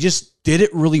 no, they just did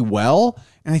it really well.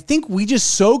 And I think we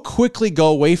just so quickly go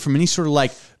away from any sort of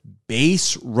like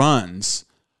base runs.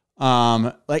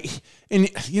 I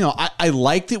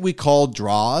like that we called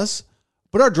draws,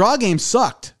 but our draw game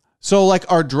sucked. So like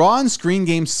our draw and screen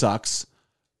game sucks.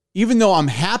 Even though I'm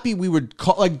happy we would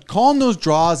calling those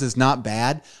draws is not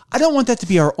bad. I don't want that to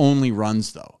be our only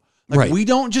runs though. Like right. We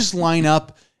don't just line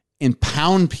up and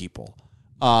pound people.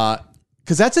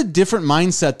 Because that's a different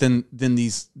mindset than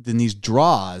these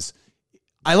draws.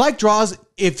 I like draws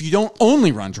if you don't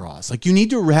only run draws. Like you need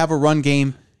to have a run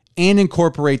game and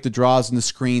incorporate the draws and the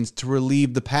screens to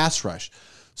relieve the pass rush.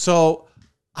 So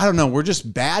I don't know. We're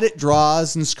just bad at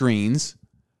draws and screens,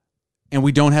 and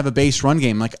we don't have a base run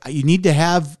game. Like you need to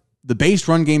have the base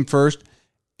run game first,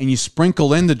 and you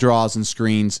sprinkle in the draws and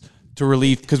screens to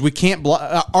relieve, because we can't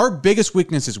block. Our biggest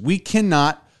weakness is we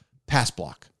cannot pass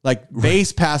block. Like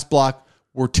base pass block,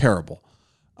 we're terrible.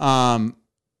 Our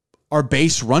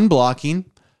base run blocking,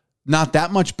 not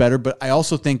that much better, but I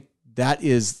also think that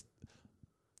is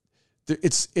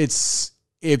it's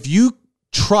if you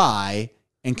try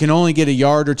and can only get a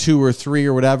yard or 2 or 3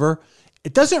 or whatever,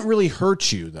 it doesn't really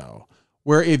hurt you though.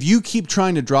 Where if you keep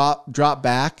trying to drop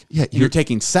back, you're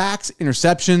taking sacks,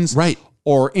 interceptions, right,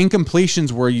 or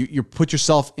incompletions where you put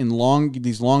yourself in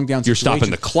these long down situations. You're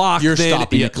stopping the clock. You're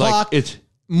stopping the clock.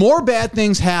 More bad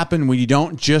things happen when you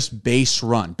don't just base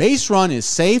run. Base run is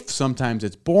safe. Sometimes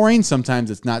it's boring.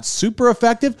 Sometimes it's not super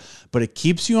effective, but it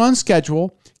keeps you on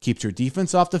schedule, keeps your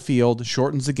defense off the field,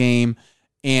 shortens the game,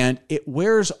 and it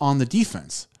wears on the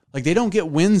defense. Like they don't get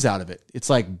wins out of it. It's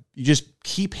like you just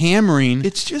keep hammering.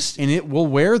 And it will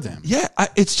wear them. Yeah,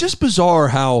 it's just bizarre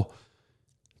how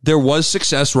there was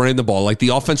success running the ball. Like the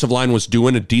offensive line was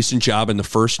doing a decent job in the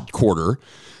first quarter.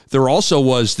 There also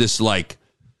was this like,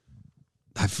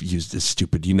 I've used this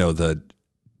stupid, in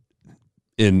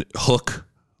Hook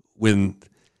when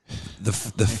the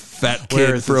fat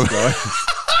kid from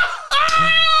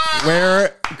where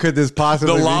could this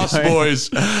possibly the Lost Boys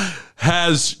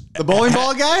has the bowling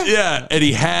ball guy? Yeah, and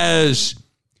he has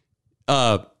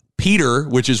Peter,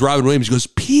 which is Robin Williams. He goes,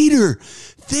 Peter,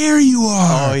 there you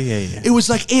are. Oh yeah. It was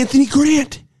like Anthony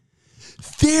Grant.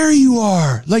 There you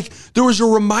are. Like there was a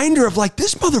reminder of like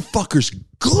this motherfucker's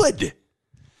good.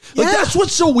 Like that's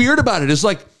what's so weird about it is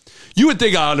like you would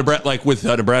think with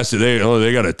Nebraska they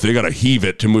gotta heave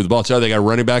it to move the ball. So they got a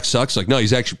running back sucks. Like no,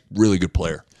 he's actually a really good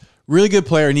player. Really good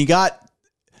player, and he got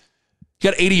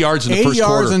 80 yards in the first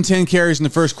quarter. 80 yards and 10 carries in the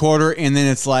first quarter, and then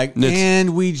it's like,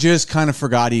 and we just kind of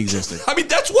forgot he existed. I mean,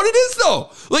 that's what it is,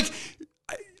 though. Like,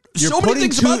 so many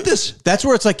things about this. That's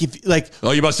where it's like,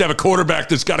 you must have a quarterback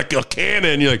that's got a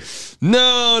cannon. You're like,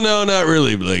 no, not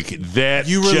really. Like, that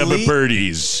Jebba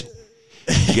Purdy's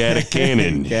got a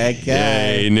cannon.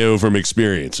 I know from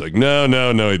experience. Like, no,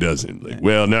 he doesn't. Like,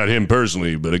 well, not him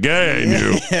personally, but a guy I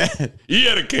knew. He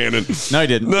had a cannon. No, he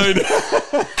didn't.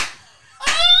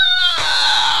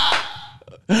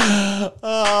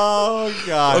 Oh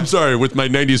God! I'm sorry with my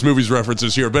 '90s movies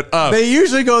references here, but they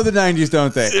usually go to the '90s,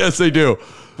 don't they? Yes, they do.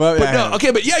 But no,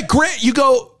 okay, but yeah, Grant,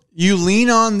 you lean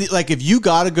on if you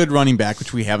got a good running back,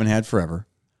 which we haven't had forever.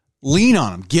 Lean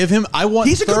on him. Give him.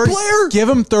 He's a good player. Give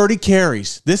him 30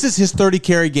 carries. This is his 30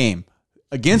 carry game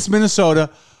against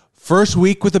Minnesota. First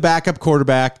week with the backup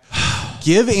quarterback.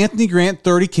 Give Anthony Grant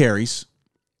 30 carries.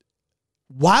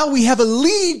 While we have a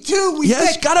lead, too.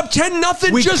 Got up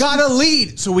 10-0. We got a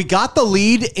lead. So we got the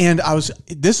lead, and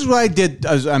this is what I did.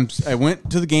 I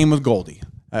went to the game with Goldie.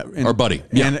 Our buddy.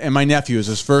 Yeah. And my nephew. It was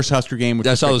his first Husker game.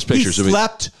 I saw those pictures. He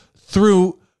slept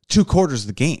through 2 quarters of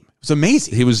the game. was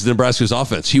amazing. He was Nebraska's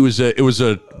offense. It was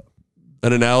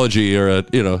an analogy, or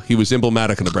he was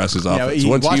emblematic of Nebraska's offense. He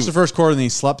watched the first quarter and he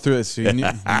slept through it, so he knew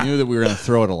that we were going to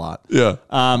throw it a lot. Yeah.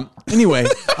 Anyway,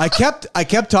 I kept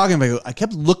talking about it. I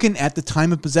kept looking at the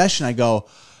time of possession. I go,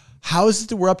 how is it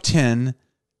that we're up 10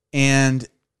 and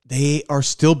they are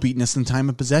still beating us in time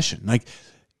of possession?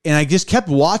 And I just kept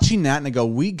watching that, and I go,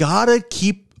 we gotta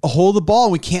keep a hold of the ball.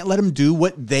 We can't let them do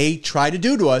what they try to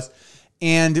do to us.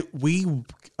 And we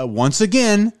once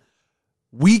again,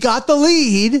 we got the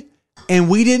lead. And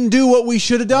we didn't do what we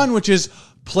should have done, which is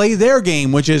play their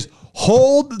game, which is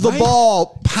hold the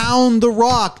ball, pound the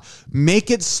rock, make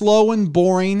it slow and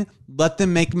boring, let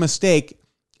them make a mistake.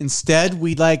 Instead,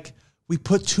 we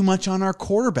put too much on our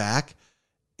quarterback,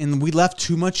 and we left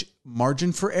too much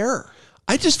margin for error.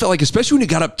 I just felt like, especially when you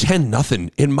got up 10-0,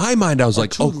 in my mind, I was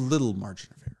like, too little margin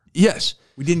of error. Yes.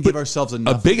 We didn't give ourselves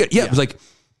enough. It was like,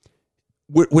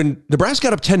 when Nebraska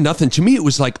got up 10-0, to me, it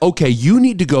was like, okay, you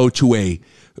need to go to a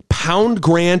pound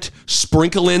Grant,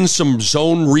 sprinkle in some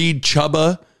zone read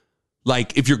Chubba,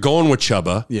 like if you're going with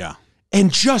Chubba. Yeah.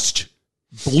 And just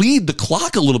bleed the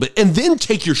clock a little bit and then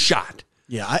take your shot.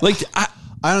 Yeah. I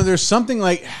I don't know. There's something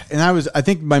like, and I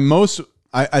think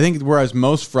where I was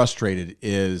most frustrated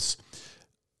is,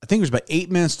 I think it was about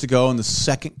 8 minutes to go in the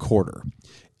second quarter,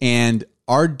 and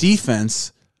our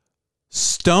defense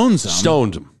stoned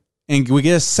them. And we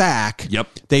get a sack. Yep.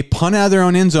 They punt out of their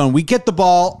own end zone. We get the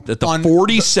ball at the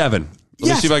 47. Let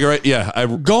me see if I can write. Yeah.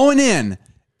 Going in.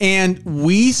 And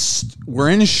we're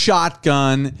in a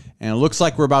shotgun, and it looks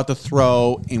like we're about to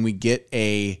throw, and we get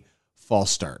a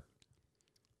false start.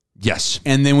 Yes.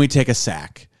 And then we take a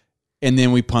sack. And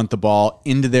then we punt the ball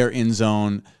into their end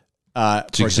zone.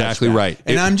 That's exactly right.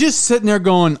 And I'm just sitting there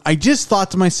going, I just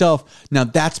thought to myself, now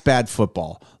that's bad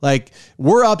football. Like,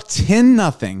 we're up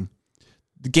 10-0.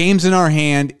 The game's in our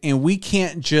hand, and we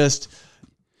can't just,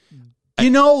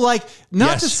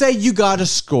 not to say you got to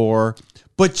score,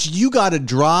 but you got to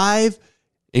drive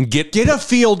and get a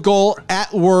field goal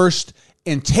at worst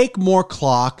and take more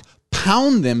clock,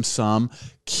 pound them some,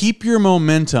 keep your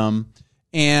momentum,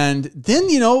 and then,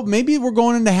 maybe we're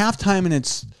going into halftime and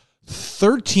it's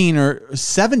 13 or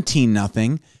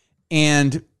 17-0.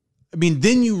 And,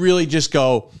 then you really just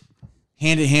go,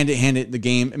 hand it, the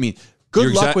game.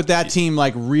 Good luck with that team,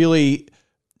 really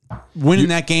winning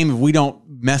that game if we don't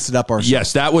mess it up ourselves.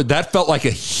 Yes, that felt like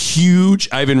a huge,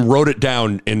 I even wrote it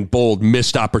down in bold,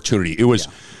 missed opportunity. It was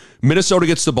Minnesota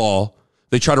gets the ball.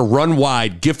 They try to run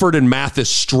wide. Gifford and Mathis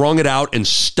strung it out and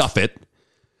stuff it.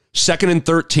 2nd and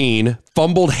 13,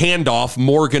 fumbled handoff,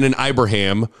 Morgan and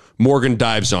Ibrahim. Morgan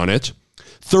dives on it.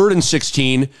 3rd and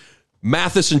 16,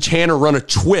 Mathis and Tanner run a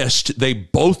twist. They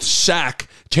both sack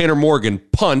Tanner Morgan,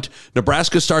 punt.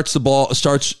 Nebraska starts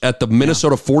at the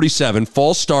Minnesota 47.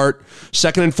 False start.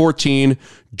 2nd and 14.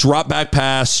 Drop back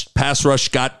pass. Pass rush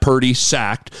got Purdy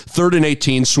sacked. 3rd and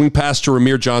 18. Swing pass to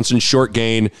Ramir Johnson. Short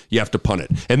gain. You have to punt it.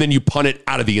 And then you punt it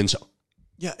out of the end zone.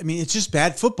 Yeah, it's just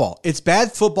bad football. It's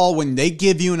bad football when they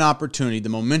give you an opportunity. The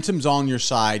momentum's on your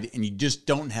side, and you just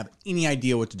don't have any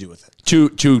idea what to do with it.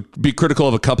 To be critical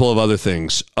of a couple of other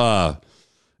things.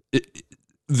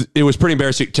 It was pretty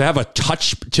embarrassing to have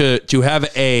to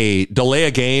have a delay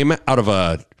a game out of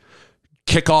a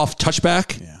kickoff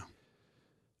touchback. Yeah.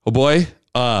 Oh boy.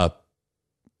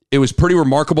 It was pretty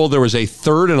remarkable. There was a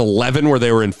 3rd and 11 where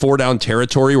they were in 4-down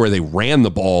territory where they ran the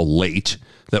ball late.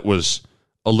 That was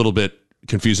a little bit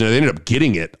confusing. They ended up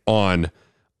getting it on,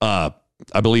 I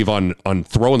believe on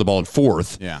throwing the ball in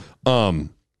 4th. Yeah.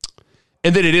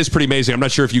 And then it is pretty amazing. I'm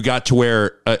not sure if you got to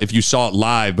where, if you saw it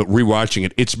live, but rewatching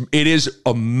it, it is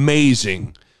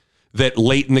amazing that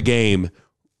late in the game,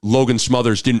 Logan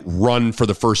Smothers didn't run for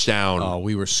the first down. Oh,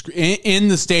 we were in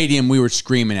the stadium. We were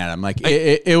screaming at him.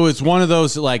 It was one of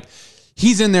those,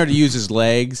 he's in there to use his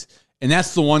legs. And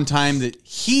that's the one time that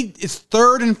it's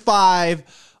 3rd and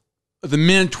 5, the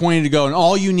minute 20 to go, and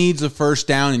all you need is a first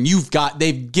down, and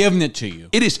they've given it to you.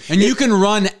 It is. And you can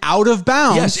run out of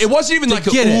bounds. Yes, it wasn't even like,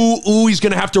 he's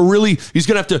going to have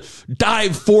to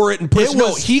dive for it and push.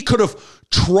 No, he could have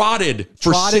trotted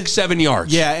for 6-7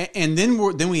 yards. Yeah, and then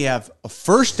we have a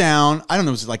first down. I don't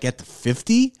know, was it at the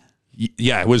 50?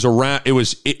 Yeah, it was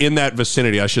in that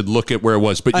vicinity. I should look at where it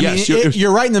was. But yes,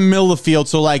 you're right in the middle of the field.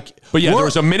 So but yeah, there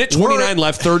was a minute 29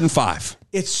 left, 3rd and 5.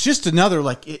 It's just another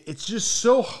it's just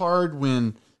so hard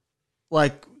when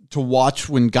to watch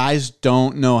when guys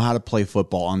don't know how to play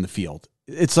football on the field.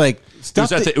 It's it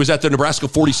was at the Nebraska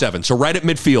 47, so right at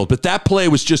midfield. But that play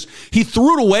was just, he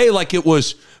threw it away like it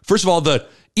was, first of all,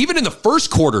 even in the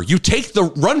first quarter, you take the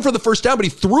run for the first down, but he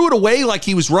threw it away like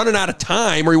he was running out of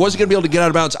time or he wasn't going to be able to get out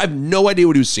of bounds. I have no idea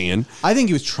what he was seeing. I think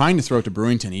he was trying to throw it to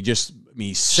Brewington.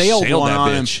 He sailed one that on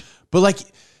bitch. him. But like,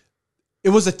 it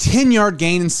was a 10-yard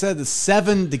gain instead of the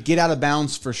 7 to get out of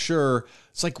bounds for sure.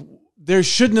 It's like, there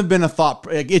shouldn't have been a thought.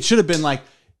 It should have been like,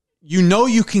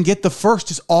 you can get the first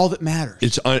is all that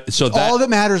matters. All that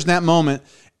matters in that moment.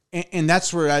 And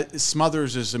that's where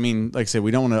Smothers is. I mean, like I said,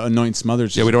 we don't want to anoint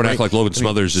Smothers. Yeah, we don't act like Logan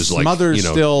Smothers is like, Smothers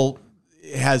still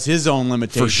has his own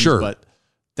limitations. For sure. But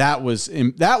that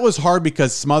was hard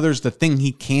because Smothers, the thing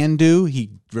he can do,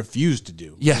 he refused to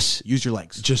do. Yes. Use your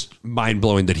legs. Just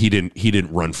mind-blowing that he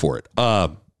didn't run for it.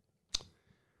 The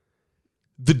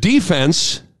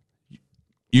defense,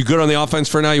 you good on the offense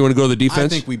for now? You want to go to the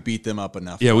defense? I think we beat them up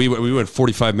enough. Yeah, we went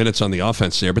 45 minutes on the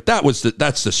offense there, but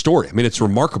that's the story. I mean, it's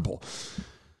remarkable.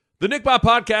 The Nick Bob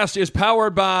Podcast is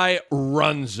powered by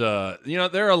Runza.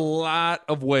 There are a lot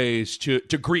of ways to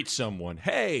greet someone.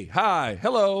 Hey, hi,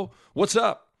 hello, what's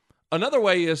up? Another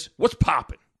way is, what's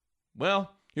poppin'?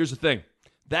 Well, here's the thing.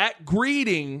 That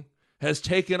greeting has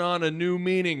taken on a new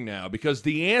meaning now because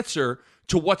the answer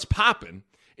to what's poppin'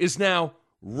 is now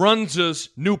Runza's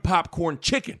new popcorn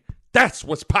chicken. That's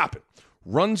what's poppin'.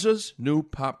 Runza's new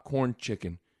popcorn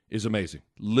chicken is amazing.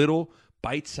 Little,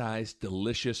 bite-sized,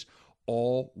 delicious,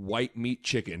 all white meat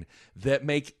chicken that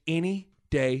make any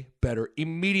day better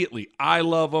immediately. I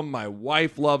love them. My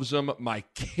wife loves them. My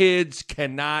kids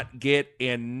cannot get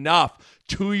enough.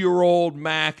 2-year-old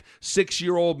Mac,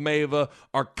 6-year-old Mava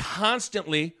are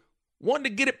constantly wanting to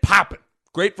get it popping.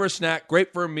 Great for a snack,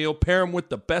 great for a meal. Pair them with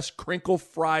the best crinkle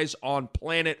fries on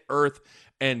planet Earth,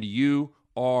 and you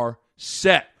are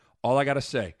set. All I got to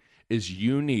say is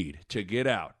you need to get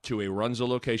out to a Runza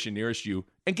location nearest you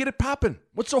and get it poppin'.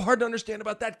 What's so hard to understand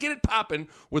about that? Get it poppin'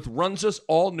 with Runza's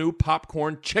all-new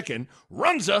popcorn chicken.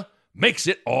 Runza makes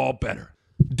it all better.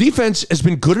 Defense has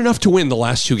been good enough to win the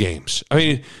last 2 games. I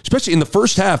mean, especially in the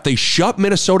first half, they shut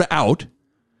Minnesota out,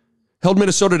 held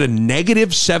Minnesota to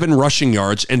 -7 rushing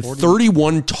yards and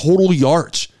 31 total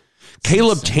yards.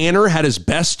 Caleb Tanner had his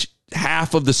best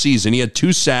half of the season. He had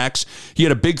 2 sacks. He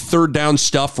had a big 3rd down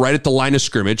stuff right at the line of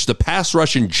scrimmage. The pass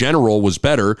rush in general was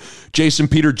better. Jason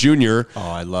Peter Jr. Oh,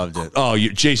 I loved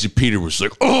it. Jason Peter was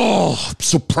like, I'm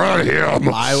so proud of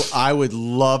him. I would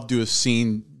love to have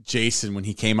seen Jason when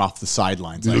he came off the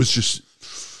sidelines. It was just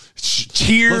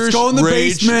tears. Let's go in the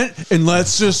rage. basement and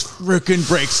let's just freaking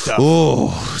break stuff.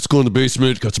 Let's go in the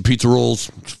basement. Got some pizza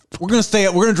rolls. We're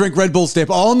gonna drink Red Bull Stay up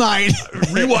all night.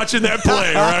 Rewatching that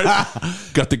play, all right?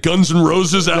 Got the Guns N'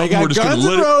 Roses out. They got We're just Guns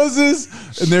gonna N' Roses,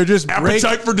 and they're just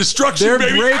Appetite for Destruction. They're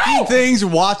baby. breaking things,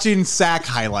 watching sack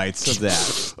highlights of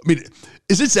that. I mean,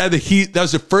 is it sad that that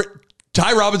was the first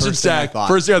Ty Robinson sack?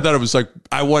 First thing I thought it was like,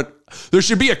 there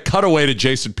should be a cutaway to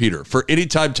Jason Peter for any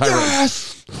time Ty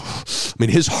Robinson. I mean,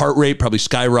 his heart rate probably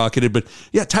skyrocketed, but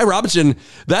yeah, Ty Robinson,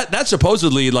 that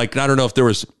supposedly, like, I don't know if there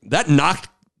was, that knocked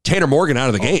Tanner Morgan out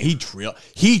of the game. He drilled.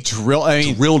 I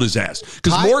mean, drilled his ass.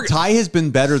 Because Ty has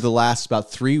been better the last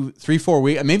about 3-4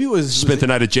 weeks. Maybe it was spent the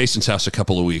night at Jason's house a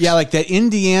couple of weeks. Yeah, like that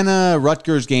Indiana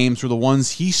Rutgers games were the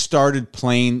ones he started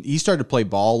playing. He started to play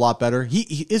ball a lot better.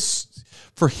 He is,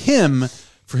 for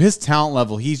his talent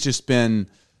level, he's just been.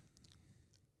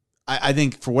 I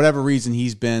think for whatever reason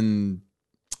he's been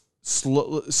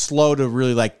slow to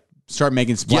really like start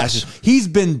making splashes. Yes. He's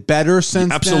been better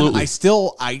since Absolutely.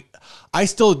 then. I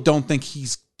still don't think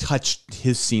he's touched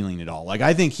his ceiling at all. Like,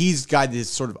 I think he's got this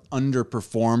sort of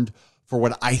underperformed for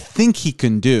what I think he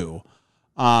can do.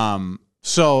 But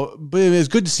it was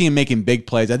good to see him making big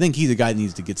plays. I think he's a guy that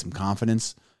needs to get some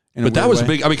confidence. But that was a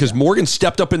big, because Morgan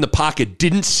stepped up in the pocket,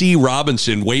 didn't see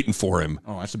Robinson waiting for him.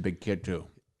 Oh, that's a big kid too.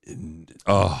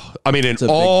 I mean, and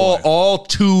all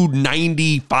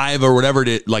 295 or whatever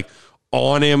it like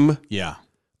on him. Yeah.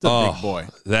 It's a big boy.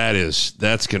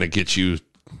 That's going to get you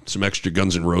some extra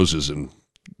Guns N' Roses and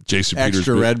Jason Peters.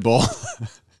 Extra Red Bull.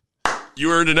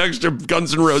 You earned an extra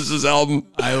Guns N' Roses album.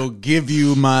 I will give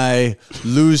you my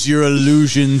Lose Your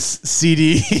Illusions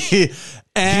CD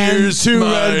and Here's 2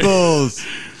 my- Red Bulls.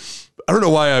 I don't know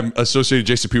why I'm associating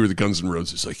Jason Peter with the Guns N'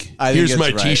 Roses. Like, I think here's it's my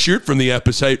right. T-shirt from the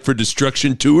Appetite for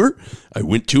Destruction tour. I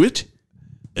went to it.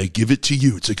 I give it to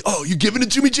you. It's like, oh, you giving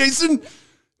it to me, Jason?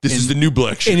 This is the new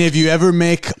black shirt. And if you ever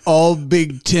make all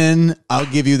Big Ten, I'll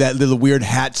give you that little weird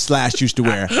hat Slash used to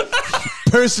wear.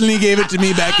 Personally gave it to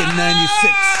me back in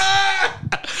 96.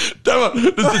 Does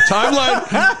the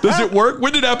timeline, does it work?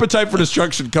 When did Appetite for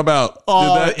Destruction come out?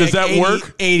 Does that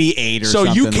work? 88 or So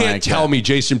something. you can't like tell that. me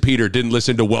Jason Peter didn't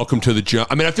listen to Welcome to the Jungle.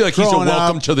 I mean, I feel like he's a Growing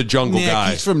Welcome up, to the Jungle Nick,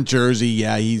 guy. He's from Jersey.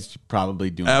 Yeah, he's probably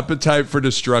doing Appetite for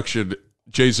Destruction,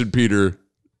 Jason Peter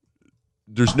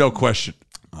There's no question.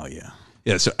 Oh, yeah.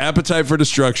 Yeah, so Appetite for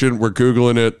Destruction, we're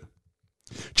Googling it.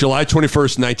 July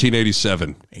 21st,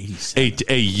 1987.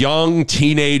 A young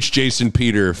teenage Jason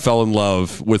Peter fell in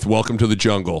love with Welcome to the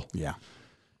Jungle. Yeah.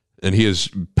 And he has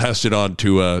passed it on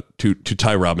to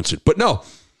Ty Robinson. But no,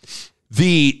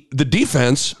 the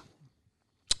defense,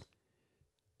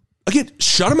 again,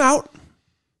 shut him out,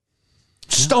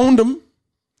 stoned him.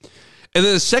 And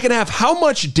then the second half, how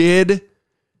much did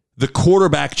the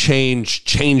quarterback change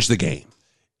the game?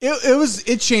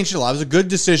 It changed a lot. It was a good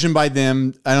decision by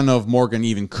them. I don't know if Morgan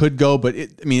even could go, but I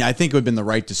think it would have been the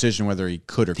right decision whether he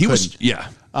could or couldn't.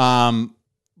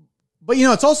 But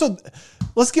it's also,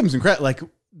 let's give him some credit. Like,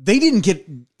 they didn't get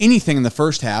anything in the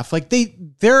first half. Like,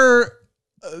 they're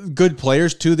good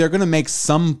players too. They're going to make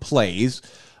some plays.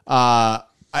 I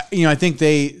think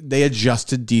they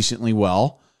adjusted decently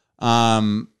well.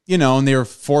 And they were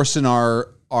forcing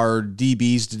our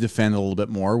DBs to defend a little bit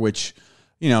more, which,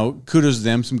 kudos to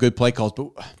them, some good play calls.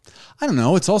 But I don't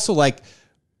know. It's also like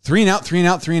 3 and out.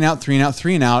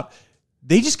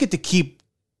 They just get to keep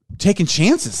taking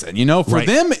chances then, For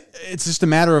them, it's just a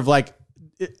matter of like,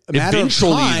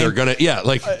 eventually they're going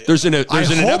to, there's an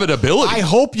inevitability. I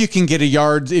hope you can get a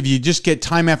yard if you just get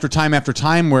time after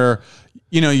time where,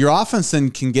 your offense then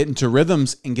can get into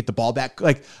rhythms and get the ball back.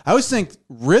 Like, I always think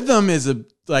rhythm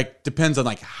depends on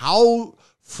like how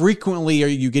frequently are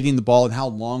you getting the ball and how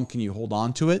long can you hold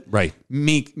on to it? Right.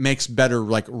 Makes better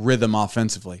like rhythm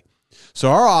offensively.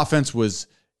 So our offense was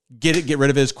get rid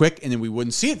of it as quick, and then we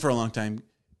wouldn't see it for a long time.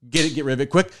 Get rid of it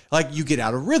quick. Like, you get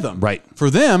out of rhythm. Right. For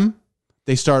them,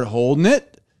 they started holding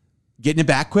it, getting it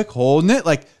back quick, holding it.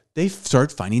 Like, they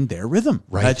started finding their rhythm.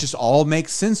 Right. That just all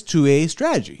makes sense to a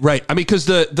strategy. Right. I mean, because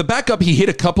the backup, he hit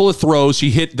a couple of throws.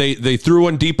 They threw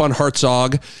one deep on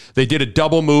Hartzog. They did a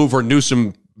double move where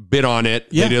Newsome bit on it.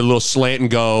 Yeah. They did a little slant and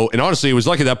go. And honestly, it was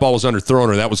lucky that ball was underthrown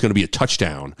or that was going to be a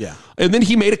touchdown. Yeah. And then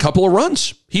he made a couple of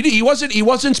runs. He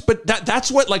wasn't, but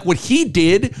that's what he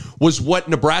did was what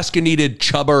Nebraska needed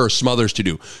Chuba or Smothers to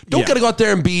do. Don't got to go out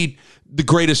there and be the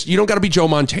greatest. You don't got to be Joe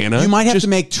Montana. You might have to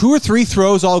make 2 or 3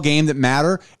 throws all game that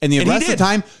matter. And the rest of the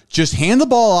time, just hand the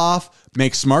ball off,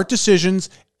 make smart decisions,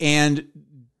 and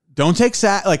don't take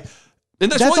sack. Like,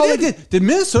 and that's all they did. Did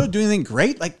Minnesota do anything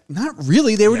great? Like, not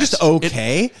really. They were just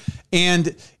okay.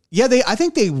 I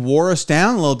think they wore us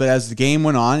down a little bit as the game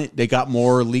went on. They got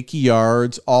more leaky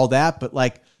yards, all that. But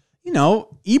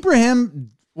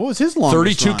Ibrahim, what was his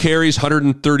longest 32 run? carries,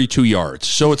 132 yards.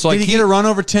 So it's like, did he get a run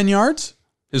over 10 yards?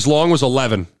 His long was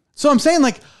 11. So I'm saying,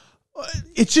 like,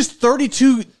 it's just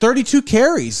 32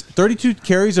 carries. 32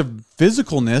 carries of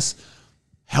physicalness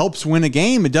helps win a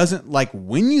game. It doesn't, like,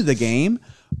 win you the game,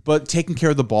 but taking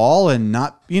care of the ball and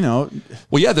not,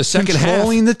 the second half.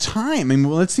 Controlling the time. I mean,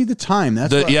 let's see the time.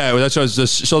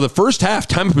 So the first half,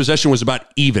 time of possession was about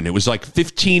even. It was like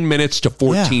 15 minutes to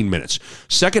 14 minutes.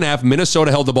 Second half,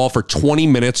 Minnesota held the ball for 20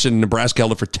 minutes and Nebraska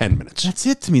held it for 10 minutes. That's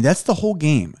it to me. That's the whole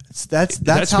game. That's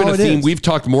how been a theme. is. We've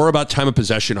talked more about time of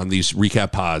possession on these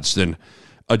recap pods than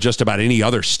just about any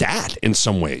other stat in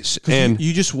some ways. And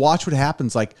you just watch what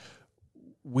happens. Like,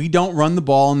 we don't run the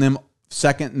ball in them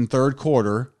second and third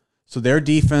quarter. So their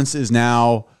defense is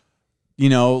now,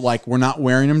 like, we're not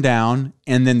wearing them down.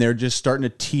 And then they're just starting to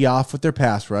tee off with their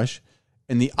pass rush.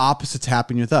 And the opposite's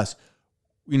happening with us.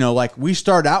 Like, we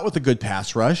start out with a good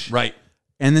pass rush. Right.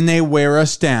 And then they wear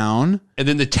us down. And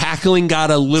then the tackling got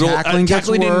a little... Tackling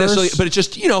didn't necessarily... But it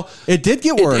just, It did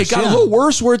get worse. It got a little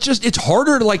worse where it's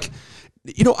harder to, like...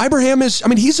 Ibrahim is... I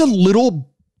mean, he's a little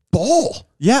ball.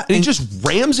 Yeah. And he just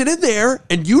rams it in there,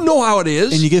 and you know how it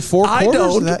is. And you get 4 quarters I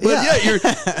don't, of that. But you're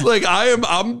like,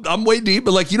 I'm way deep,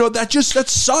 but like, that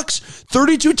sucks.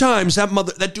 32 times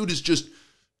that dude is just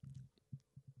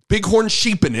bighorn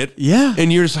sheeping it. Yeah.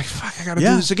 And you're just like, fuck, I gotta do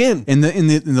this again. And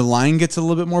the line gets a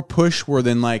little bit more push where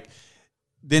then it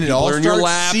People all are in your starts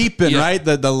lap. seeping, Yeah. right?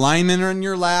 The linemen are in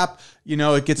your lap.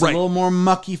 It gets a little more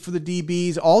mucky for the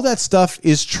DBs. All that stuff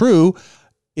is true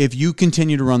if you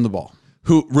continue to run the ball.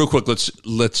 Real quick,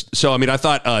 let's. So, I mean, I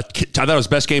thought it was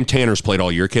best game Tanner's played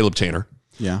all year, Caleb Tanner.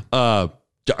 Yeah.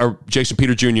 Jason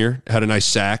Peter Jr. had a nice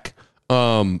sack.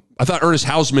 I thought Ernest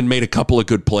Hausman made a couple of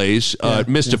good plays.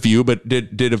 Missed a few, but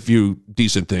did a few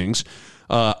decent things.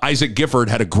 Isaac Gifford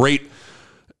had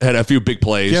a few big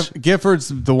plays. Gifford's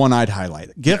the one I'd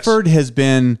highlight. Gifford has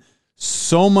been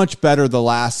so much better the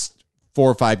last 4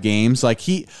 or 5 games. Like,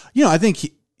 I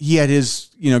think he had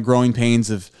his, growing pains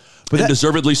of... And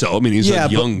deservedly so. I mean, he's a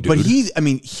young dude. But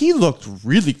he looked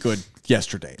really good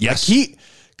yesterday. Yes.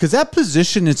 Because that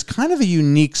position is kind of a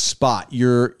unique spot.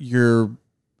 You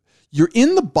you're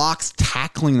in the box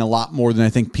tackling a lot more than I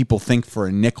think people think for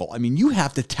a nickel. I mean, you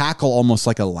have to tackle almost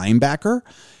like a linebacker.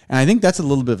 And I think that's a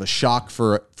little bit of a shock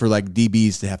for like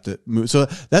DBs to have to move. So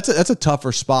that's a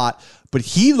tougher spot. But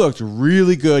he looked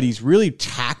really good. He's really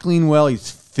tackling well. He's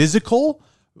physical,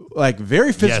 like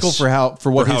very physical for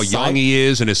how young he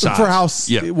is and his size. For how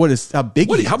big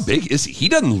he is. How big is he? He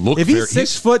doesn't look. If he's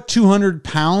 6 foot 200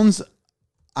 pounds,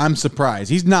 I'm surprised.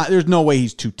 He's not. There's no way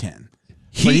he's 210.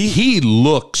 He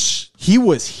looks. He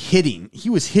was hitting. He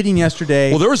was hitting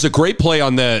yesterday. Well, there was a great play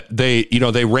on that. They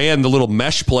ran the little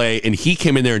mesh play, and he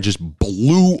came in there and just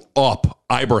blew up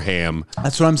Ibrahim.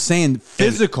 That's what I'm saying.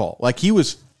 Physical. Like he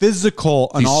was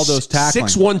physical on all those tackling.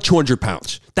 6'1", 200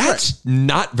 pounds. That's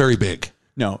not very big.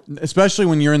 No, especially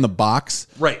when you're in the box.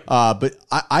 Right. But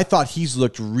I thought he's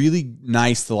looked really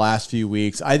nice the last few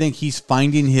weeks. I think he's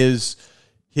finding his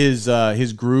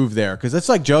groove there because that's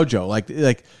like JoJo.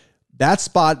 Like that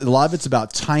spot, a lot of it's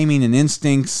about timing and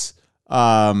instincts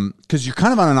because you're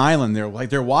kind of on an island there. Like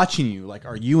they're watching you. Like,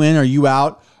 are you in? Are you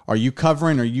out? Are you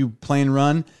covering? Are you playing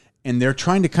run? And they're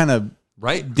trying to kind of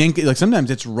dink. Like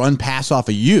sometimes it's run pass off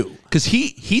of you because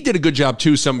he did a good job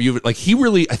too. Some of you like he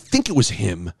really. I think it was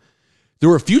him. There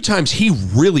were a few times he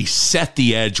really set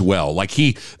the edge well. Like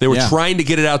they were trying to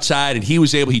get it outside, and he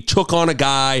was able. He took on a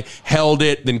guy, held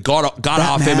it, then got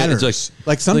off him. And it's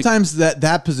like sometimes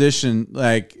that position,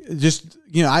 like just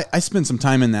I spent some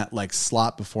time in that like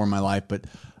slot before in my life, but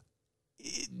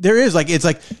there is like it's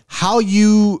like how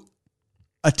you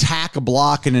attack a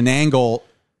block in an angle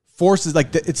forces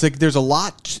like it's like there's a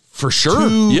lot for sure.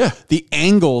 The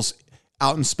angles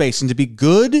out in space, and to be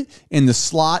good in the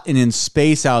slot and in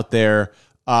space out there,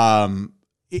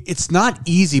 it's not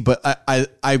easy. But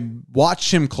I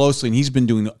watched him closely, and he's been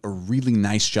doing a really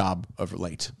nice job of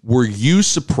late. Were you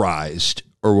surprised,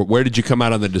 or where did you come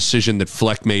out on the decision that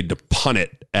Fleck made to punt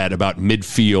it at about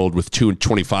midfield with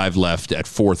 2:25 left at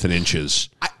 4th and inches?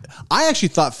 I actually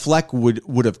thought Fleck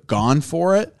would have gone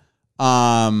for it,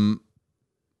 but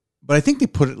I think did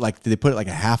they put it like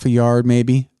a half a yard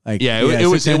maybe? Like,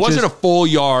 it wasn't a full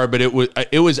yard, but it was.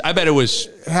 I bet it was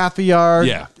half a yard.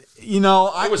 Yeah,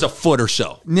 it was a foot or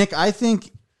so. Nick, I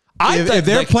think if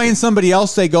they're playing somebody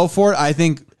else, they go for it. I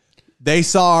think they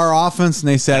saw our offense and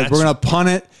they said we're going to punt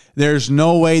it. There's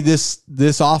no way this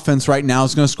offense right now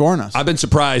is going to score on us. I've been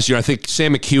surprised. I think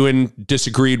Sam McEwen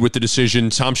disagreed with the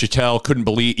decision. Tom Chattel couldn't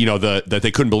believe that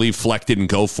they couldn't believe Fleck didn't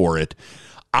go for it.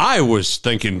 I was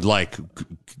thinking like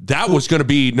that was going to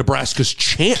be Nebraska's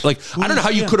chance. Like I don't know how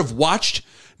you could have watched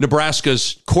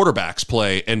Nebraska's quarterbacks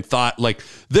play and thought like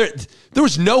there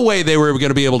was no way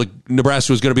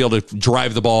Nebraska was going to be able to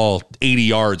drive the ball 80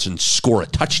 yards and score a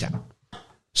touchdown.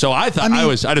 So I thought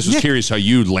I just was curious how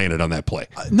you landed on that play.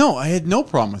 No, I had no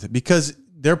problem with it because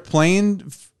they're playing.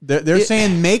 They're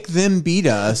saying make them beat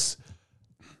us.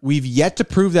 We've yet to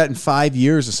prove that in 5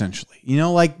 years, essentially.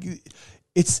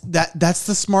 It's that's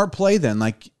the smart play then.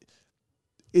 Like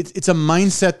it's a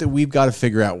mindset that we've got to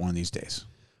figure out one of these days.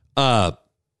 The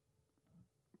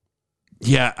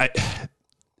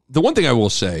one thing I will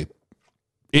say,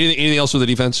 anything else with the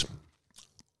defense?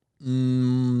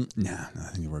 Nah, I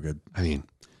think we're good. I mean,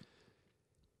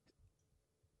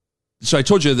 so I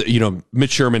told you that,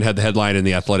 Mitch Sherman had the headline in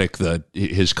The Athletic,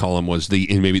 his column was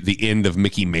maybe the end of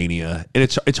Mickey Mania. And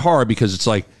it's hard because it's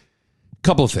like,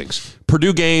 couple of things.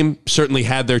 Purdue game certainly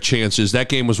had their chances. That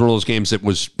game was one of those games that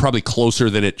was probably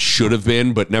closer than it should have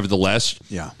been, but nevertheless,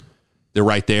 they're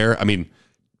right there. I mean,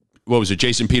 what was it?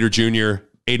 Jason Peter Jr.,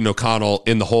 Aiden O'Connell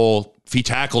in the hole. If he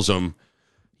tackles him,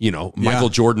 Michael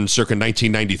Jordan circa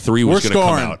 1993 was going to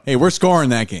come out. Hey, we're scoring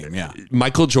that game, yeah.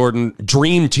 Michael Jordan,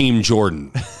 Dream Team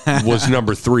Jordan, was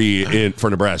number 3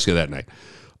 for Nebraska that night.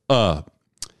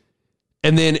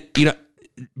 And then,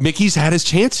 Mickey's had his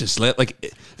chances.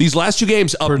 Like these last 2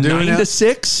 games, up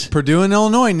 9-6. Purdue and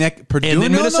Illinois, Nick. And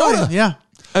then Minnesota. Yeah.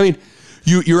 I mean,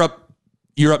 you're up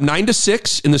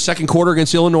 9-6 in the second quarter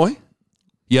against Illinois.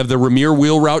 You have the Ramir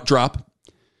wheel route drop.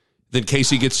 Then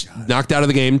Casey gets knocked out of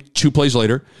the game 2 plays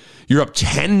later. You're up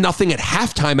 10-0 at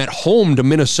halftime at home to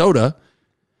Minnesota.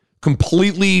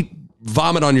 Completely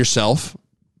vomit on yourself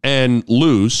and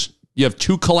lose. You have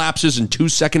 2 collapses in 2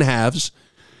 second halves.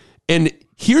 And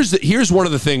here's one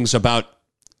of the things about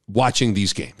watching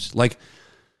these games. Like,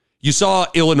 you saw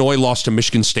Illinois lost to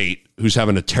Michigan State, who's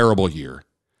having a terrible year.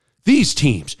 These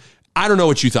teams, I don't know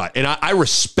what you thought. And I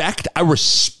respect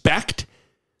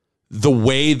the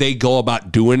way they go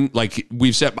about doing, like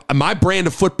we've said, my brand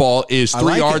of football is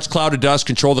 3 yards, cloud of dust,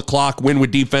 control the clock, win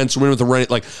with defense, win with the run.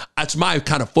 Like, that's my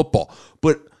kind of football.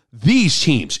 But these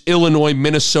teams, Illinois,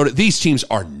 Minnesota, these teams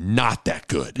are not that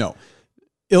good. No.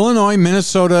 Illinois,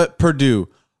 Minnesota, Purdue,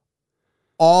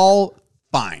 all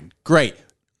fine. Great.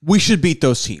 We should beat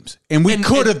those teams. And we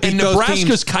could have beat those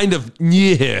Nebraska's teams. kind of,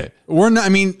 yeah. We're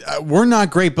not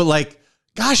great, but like,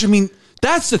 gosh, I mean,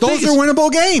 That's the those thing. are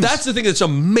winnable games. That's the thing that's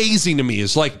amazing to me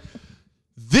is like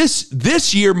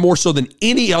this year more so than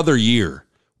any other year.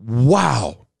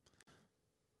 Wow.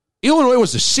 Illinois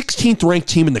was the 16th ranked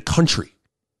team in the country.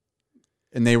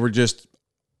 and they were just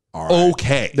all right.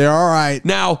 Okay. They're all right.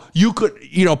 Now, people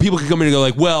could come in and go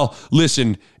like, well,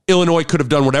 listen, Illinois could have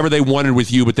done whatever they wanted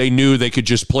with you, but they knew they could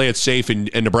just play it safe and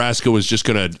Nebraska was just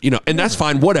going to, and that's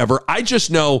fine, whatever. I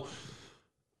just know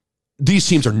these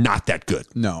teams are not that good.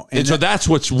 No. And so that's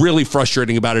what's really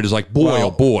frustrating about it is like, boy,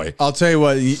 oh boy. I'll tell you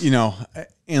what,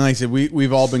 and like I said,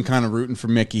 we've all been kind of rooting for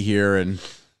Mickey here, and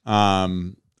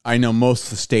I know most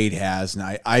of the state has,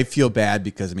 and I feel bad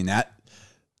because, I mean,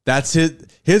 that's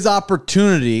his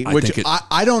opportunity, which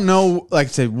I don't know. Like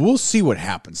I said, we'll see what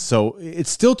happens. So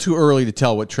it's still too early to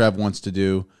tell what Trev wants to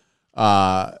do,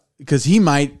 because he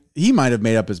might have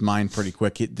made up his mind pretty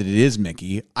quick that it is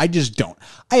Mickey. I just don't.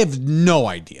 I have no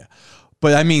idea.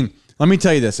 But I mean, let me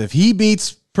tell you this: if he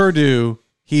beats Purdue,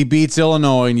 he beats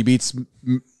Illinois, and he beats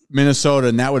Minnesota,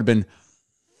 and that would have been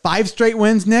 5 straight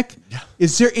wins. Nick,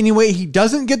 is there any way he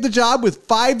doesn't get the job with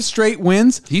 5 straight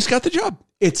wins? He's got the job.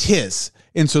 It's his.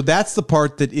 And so that's the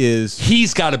part that is...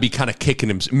 He's got to be kind of kicking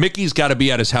him. Mickey's got to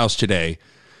be at his house today,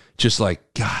 just like,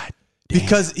 God damn.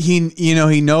 Because he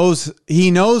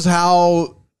knows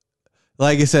how,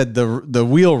 like I said, the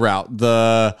wheel route,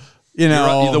 the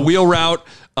wheel route.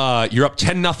 You're up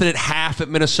 10-0 at half at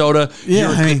Minnesota.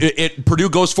 Yeah, Purdue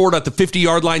goes forward at the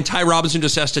 50-yard line. Ty Robinson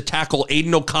just has to tackle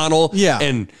Aiden O'Connell. Yeah,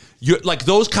 and you like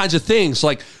those kinds of things.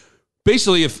 Like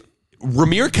basically, if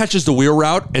Ramir catches the wheel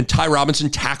route and Ty Robinson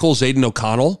tackles Aiden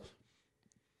O'Connell,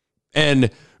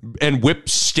 and Whip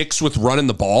sticks with running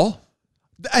the ball.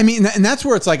 I mean, and that's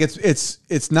where it's like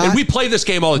it's not. And we play this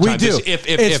game all the time. We do.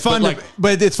 It's fun,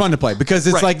 but it's fun to play because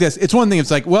it's like this. It's one thing. It's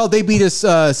like, well, they beat us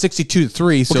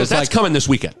 62-3, so because that's coming this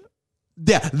weekend.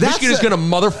 Yeah, Michigan is going to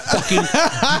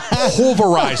motherfucking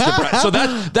pulverize Nebraska. So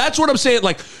that's what I'm saying.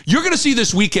 Like, you're going to see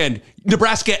this weekend,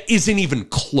 Nebraska isn't even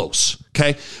close.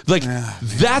 Okay, like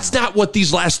that's not what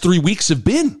these last 3 weeks have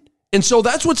been. And so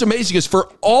that's what's amazing is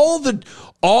for all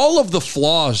of the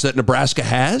flaws that Nebraska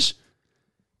has.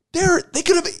 They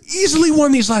could have easily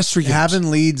won these last 3 games. Having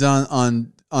leads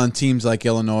on teams like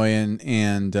Illinois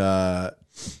and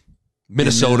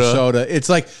Minnesota. It's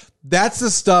like that's the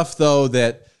stuff though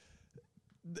that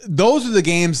those are the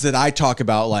games that I talk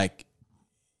about. Like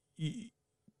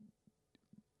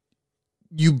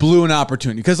you blew an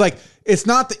opportunity because like it's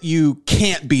not that you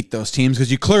can't beat those teams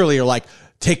because you clearly are like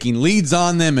taking leads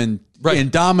on them and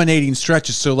dominating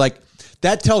stretches. So like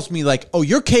that tells me like, oh,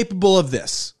 you're capable of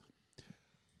this.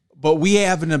 But we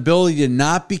have an ability to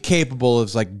not be capable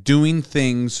of like doing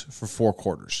things for 4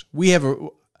 quarters. We have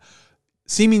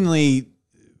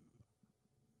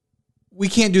we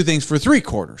can't do things for 3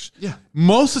 quarters. Yeah.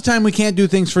 Most of the time we can't do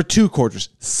things for 2 quarters.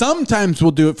 Sometimes we'll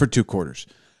do it for 2 quarters,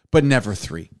 but never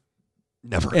 3.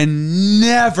 Never. And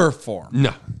never 4.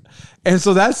 No. And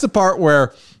so that's the part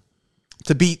where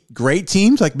to beat great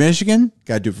teams like Michigan,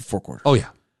 got to do it for 4 quarters. Oh, yeah.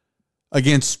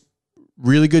 Against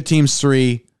really good teams,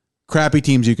 3. Crappy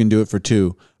teams, you can do it for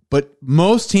 2. But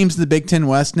most teams in the Big Ten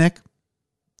West, Nick,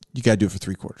 you got to do it for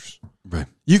 3 quarters. Right.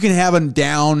 You can have a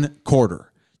down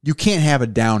quarter. You can't have a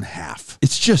down half.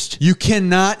 It's just... You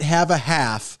cannot have a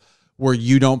half where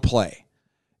you don't play.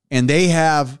 And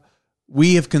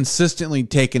we have consistently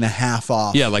taken a half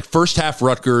off. Yeah, like first half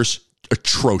Rutgers,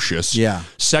 atrocious. Yeah.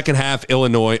 Second half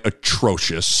Illinois,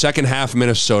 atrocious. Second half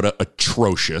Minnesota,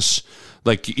 atrocious.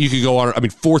 Like you could go on,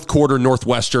 fourth quarter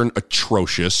Northwestern,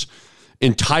 atrocious.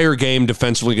 Entire game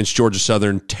defensively against Georgia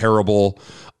Southern, terrible.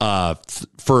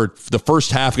 For the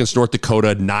first half against North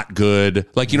Dakota, not good.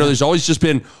 Like, there's always just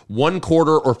been 1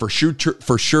 quarter or for sure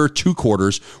 2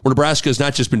 quarters where Nebraska has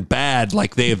not just been bad,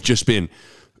 like they have just been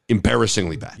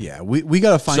embarrassingly bad. Yeah, we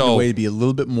got to find a way to be a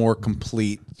little bit more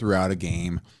complete throughout a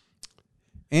game.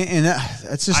 And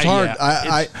that's just hard.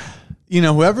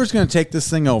 Whoever's going to take this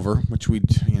thing over, which we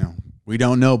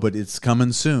don't know, but it's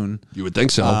coming soon. You would think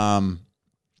so.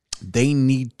 They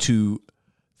need to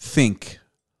think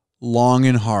long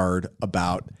and hard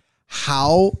about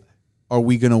how are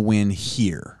we going to win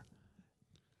here,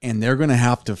 and they're going to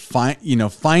have to find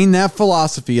that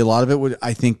philosophy. A lot of it would,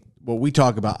 I think, what we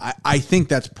talk about. I think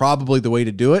that's probably the way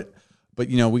to do it. But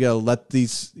we got to let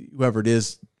whoever it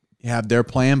is have their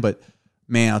plan. But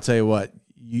man, I'll tell you what,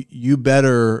 you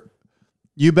better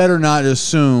not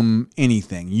assume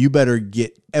anything. You better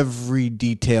get every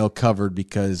detail covered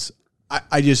because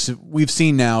we've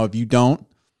seen now if you don't,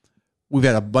 we've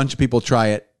had a bunch of people try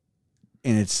it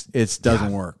and it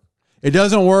doesn't work. It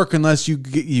doesn't work unless you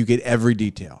get every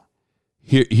detail.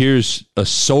 Here's a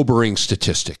sobering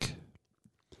statistic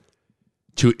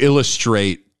to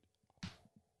illustrate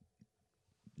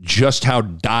just how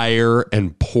dire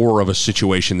and poor of a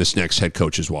situation this next head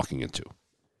coach is walking into.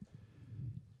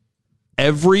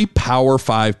 Every Power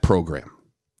 5 program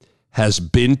has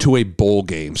been to a bowl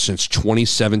game since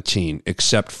 2017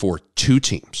 except for 2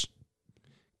 teams,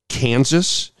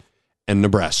 Kansas and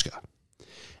Nebraska.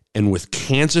 And with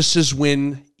Kansas's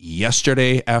win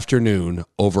yesterday afternoon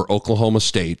over Oklahoma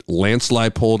State, Lance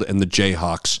Leipold and the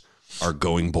Jayhawks are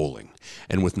going bowling.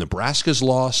 And with Nebraska's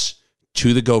loss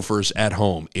to the Gophers at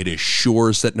home, it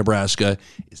assures that Nebraska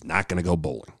is not going to go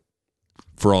bowling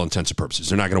for all intents and purposes.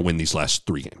 They're not going to win these last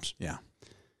 3 games. Yeah.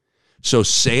 So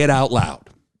say it out loud.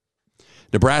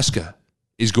 Nebraska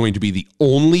is going to be the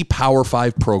only Power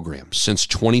 5 program since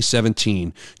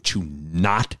 2017 to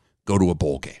not go to a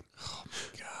bowl game. Oh,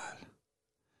 my God.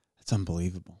 That's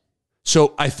unbelievable.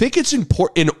 So I think it's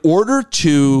important in order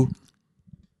to,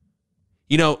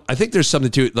 I think there's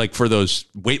something to it, like for those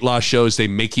weight loss shows, they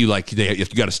make you if you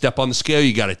got to step on the scale,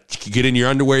 you got to get in your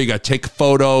underwear, you got to take a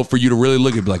photo for you to really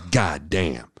look and be like, God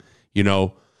damn, in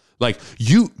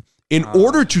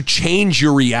order to change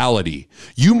your reality,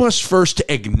 you must first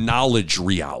acknowledge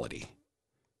reality.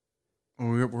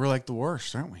 We're like the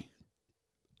worst, aren't we?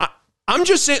 I'm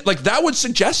just saying, that would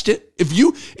suggest it. If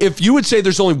you would say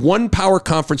there's only one power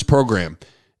conference program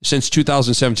since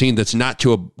 2017 that's not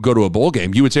go to a bowl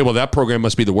game, you would say, well, that program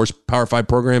must be the worst Power 5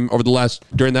 program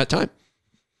during that time.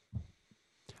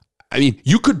 I mean,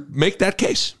 you could make that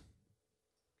case.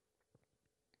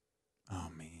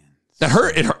 That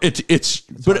hurt.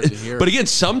 But again,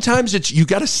 sometimes you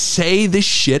got to say this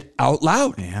shit out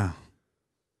loud. Yeah.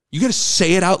 You got to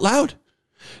say it out loud.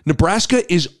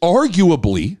 Nebraska is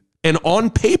arguably and on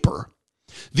paper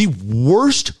the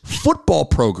worst football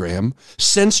program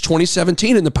since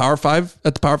 2017 in the Power 5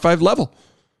 at the Power 5 level.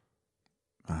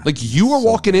 You are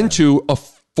walking into a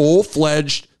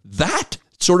full-fledged that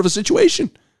sort of a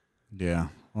situation. Yeah.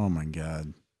 Oh my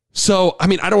God. So, I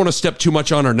mean, I don't want to step too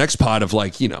much on our next pod of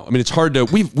it's hard to,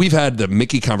 we've had the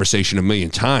Mickey conversation a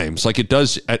million times. It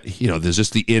does, there's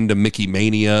just the end of Mickey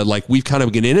mania. We've kind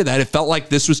of get into that. It felt like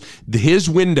this was his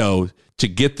window to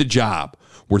get the job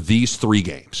were these 3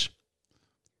 games.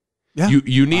 Yeah.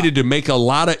 You needed to make a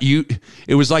lot of,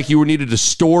 it was like you needed to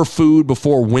store food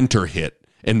before winter hit,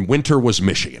 and winter was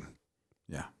Michigan.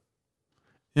 Yeah.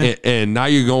 And now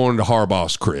you're going to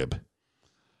Harbaugh's crib.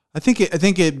 I think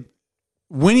it,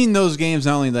 winning those games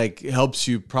not only helps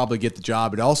you probably get the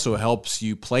job, it also helps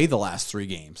you play the last 3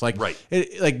 games.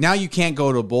 Right. Now you can't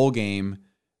go to a bowl game,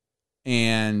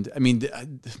 and I mean,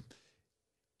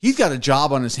 he's got a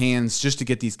job on his hands just to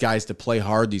get these guys to play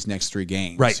hard these next 3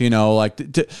 games. Right.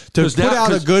 To put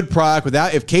out a good product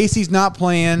without, if Casey's not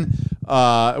playing,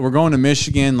 we're going to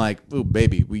Michigan. Oh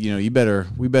baby, we better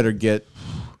get.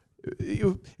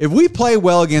 If we play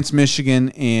well against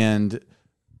Michigan and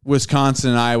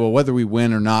Wisconsin and Iowa, whether we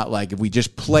win or not, if we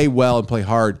just play well and play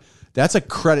hard, that's a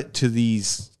credit to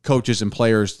these coaches and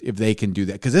players if they can do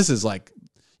that. Because this is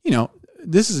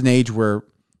this is an age where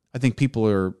I think people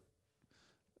are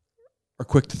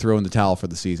quick to throw in the towel for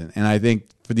the season. And I think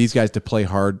for these guys to play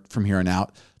hard from here on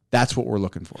out, that's what we're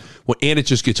looking for. Well, and it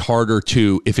just gets harder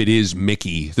too if it is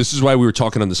Mickey. This is why we were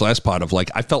talking on this last pod of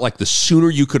I felt like the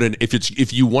sooner you could,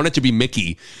 if you want it to be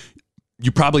Mickey,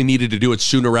 you probably needed to do it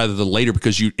sooner rather than later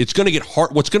because it's going to get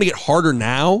hard. What's going to get harder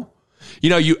now?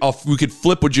 We could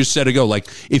flip what you said ago.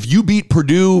 If you beat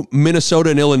Purdue,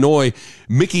 Minnesota, and Illinois,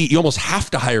 Mickey, you almost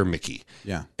have to hire Mickey.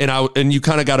 Yeah, and you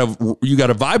kind of got to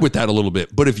vibe with that a little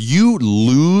bit. But if you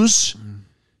lose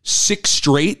 6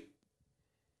 straight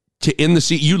to end the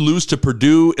season, you lose to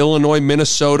Purdue, Illinois,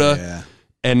 Minnesota,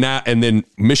 and then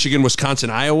Michigan,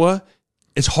 Wisconsin, Iowa.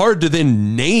 It's hard to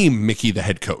then name Mickey the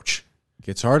head coach.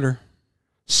 Gets harder.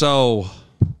 So,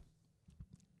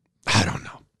 I don't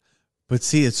know. But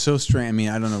see, it's so strange. I mean,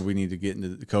 I don't know if we need to get into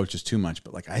the coaches too much,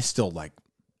 but I still I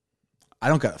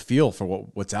don't got a feel for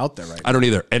what's out there right now. I don't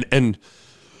either. And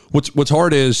what's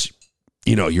hard is,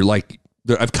 you're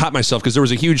I've caught myself because there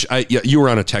was a huge, you were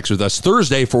on a text with us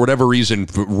Thursday for whatever reason,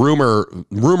 rumor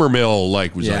mill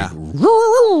was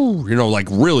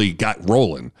really got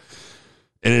rolling.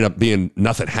 Ended up being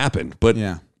nothing happened. But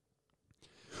yeah.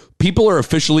 People are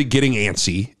officially getting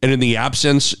antsy, and in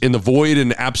the void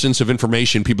and absence of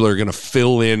information, people are going to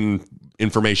fill in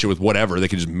information with whatever. They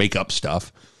can just make up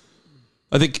stuff.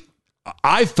 I think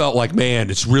I felt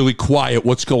man, it's really quiet.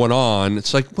 What's going on?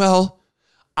 It's well,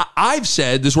 I've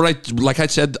said this I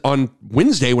said on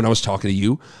Wednesday when I was talking to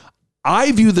you,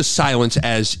 I view the silence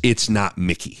as it's not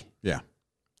Mickey. Yeah.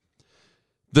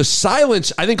 the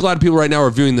silence, I think a lot of people right now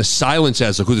are viewing the silence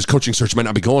as like, oh, this coaching search might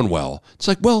not be going well. It's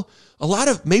like, well,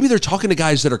 maybe they're talking to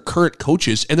guys that are current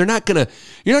coaches, and you're not going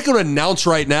to announce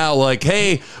right now, like,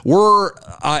 hey,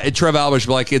 Trev Alberts,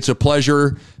 like, it's a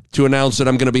pleasure to announce that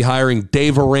I'm going to be hiring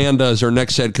Dave Aranda as our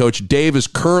next head coach. Dave is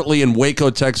currently in Waco,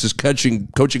 Texas, coaching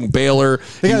Baylor.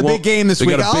 They got a big game this week.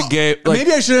 They got a big game. Like,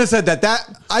 maybe I should have said that.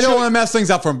 I don't want to mess things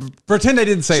up for him. Pretend I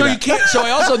didn't say that. You can't. So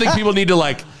I also think people need to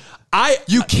like.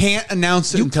 You can't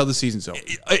announce it until the season's over.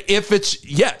 If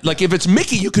it's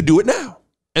Mickey, you could do it now,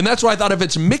 and that's why I thought if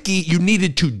it's Mickey, you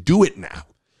needed to do it now,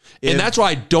 and that's why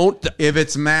I don't. If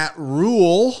it's Matt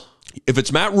Rule,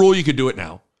 you could do it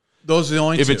now. Those are the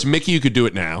only two. If it's Mickey, you could do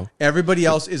it now. Everybody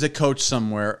else is a coach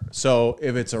somewhere. So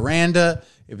if it's Aranda,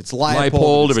 if it's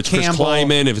Leipold, if it's Chris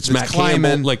Kleiman, if it's Matt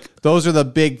Campbell, like those are the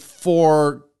big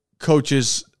four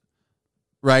coaches,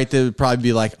 right? That would probably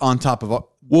be like on top of.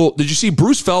 Well, did you see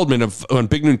Bruce Feldman on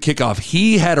Big Noon Kickoff?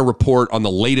 He had a report on the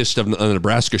latest of the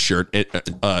Nebraska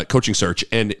coaching search,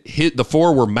 and the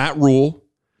four were Matt Rule,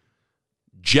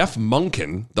 Jeff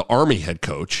Monken, the Army head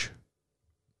coach.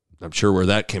 I'm sure where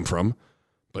that came from.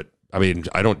 I mean,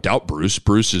 I don't doubt Bruce.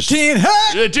 Bruce is...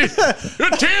 Attention!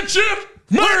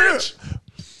 March!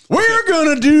 We're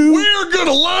going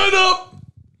to line up!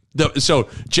 So,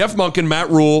 Jeff Monken, Matt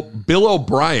Rule, Bill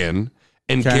O'Brien,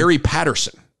 and Gary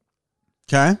Patterson.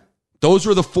 Okay. Those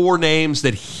were the four names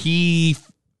that he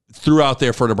threw out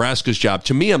there for Nebraska's job.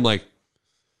 To me, I'm like...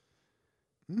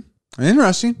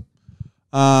 Interesting.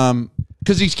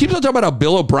 Because he keeps on talking about how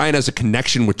Bill O'Brien has a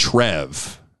connection with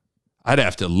Trev. I'd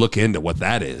have to look into what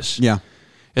that is. Yeah.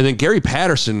 And then Gary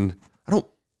Patterson, I don't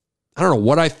know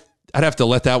what I'd have to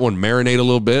let that one marinate a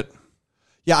little bit.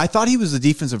 Yeah, I thought he was the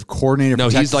defensive coordinator. No,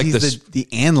 he's like the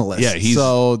analyst. Yeah,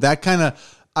 so that kind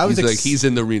of he's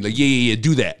in the ring. Like, yeah,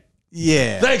 do that.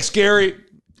 Yeah. Thanks, Gary.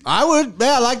 I would.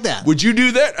 Yeah, I like that. Would you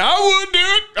do that?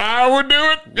 I would do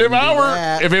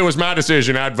it. If it was my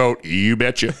decision, I'd vote. You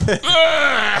betcha.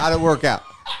 How'd it work out?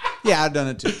 Yeah, I've done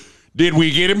it too. Did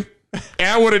we get him?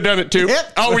 I would have done it too.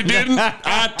 Yep. Oh, we didn't?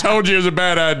 I told you it was a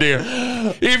bad idea.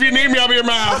 If you need me, I'll be in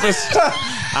my office.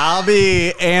 I'll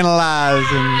be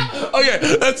analyzing.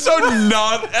 Okay, that's so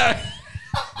not...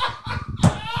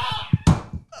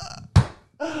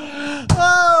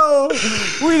 Oh,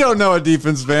 we don't know a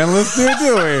defensive analyst, do we?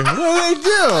 What do they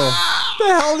do? The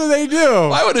hell do they do?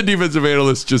 Why would a defensive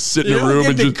analyst just sit in a room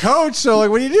and just coach? So, like,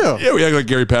 what do you do? Yeah, we act like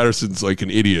Gary Patterson's like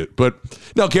an idiot, but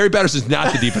no, Gary Patterson's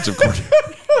not the defensive coordinator.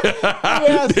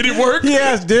 Yes. Did it work?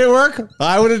 Yes. Did it work?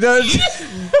 I would have done it.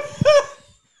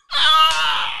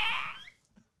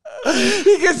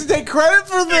 He gets to take credit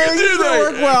for things that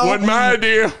work well. Wasn't my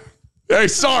idea. Hey,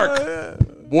 Sark.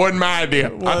 Wasn't my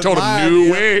idea. I told him,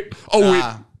 no way.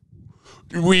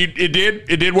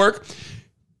 It did work.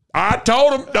 I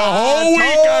told him the whole week.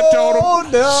 I told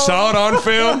him. Saw it on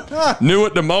film. Knew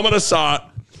it the moment I saw it.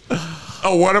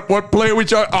 Oh, what play are we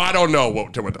talking? Oh, I don't know.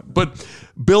 But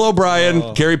Bill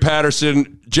O'Brien, Gary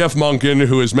Patterson, Jeff Monken,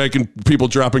 who is making people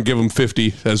drop and give him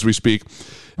 50 as we speak,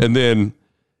 and then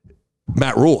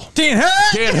Matt Rule. Dan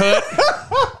Hut.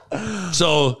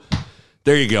 So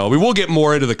there you go. We will get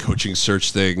more into the coaching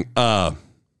search thing.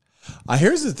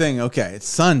 Here's the thing. Okay, it's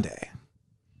Sunday.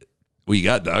 What you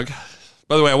got, Doug?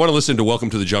 By the way, I want to listen to Welcome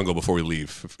to the Jungle before we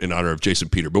leave in honor of Jason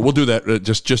Peter, but we'll do that.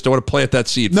 Just I want to plant that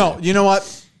seed. No, you know what?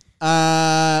 No,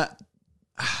 I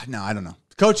don't know.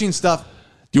 Coaching stuff.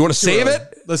 Do you want to save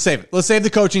it? Let's save it. Let's save the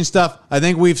coaching stuff. I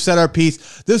think we've said our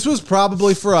piece. This was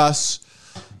probably for us.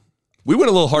 We went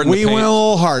a little hard. We went a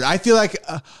little hard. I feel like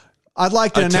I'd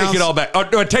like to announce. Take it all back. Oh,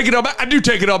 no, I take it all back. I do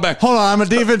take it all back. Hold on, I'm a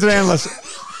defensive analyst.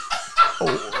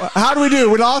 How do we do?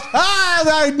 We lost?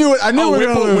 I knew it. I knew we were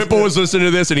going to lose. Whipple was listening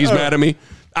to this, and he's mad at me.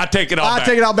 I take it all back. I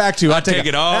take it all back, too. I take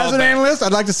it all back. As an analyst,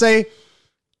 I'd like to say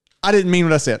I didn't mean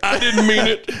what I said. I didn't mean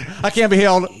it. I can't be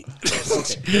held.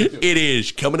 It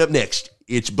is. Coming up next,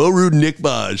 it's Bo Ruud and Nick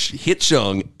Baj. Hit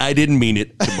song, I Didn't Mean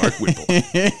It, to Mark Whipple.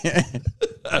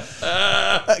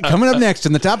 Coming up next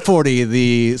in the top 40,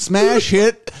 the smash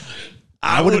hit,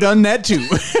 I would have done that too.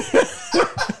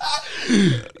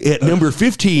 At number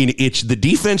 15, it's the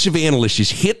defensive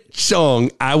analyst's hit song,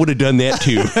 I would have done that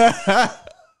too. That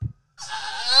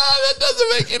doesn't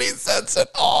make any sense at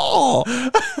all.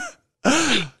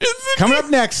 Coming up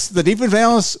next, the defensive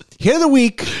analyst hit of the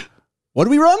week. What do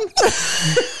we run?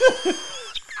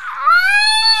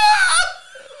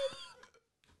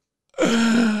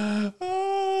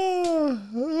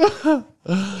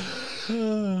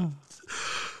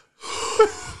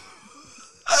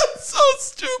 That's so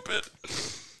stupid.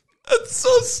 That's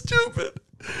so stupid.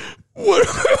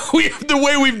 The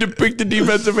way we've depicted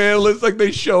defensive analysts, like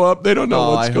they show up, they don't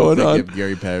know what's going on. Give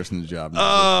Gary Patterson the job.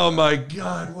 Oh my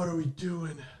God, what are we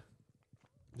doing?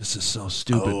 This is so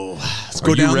stupid. Let's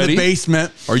go down to the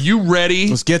basement. Are you ready?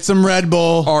 Let's get some Red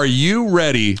Bull. Are you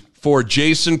ready for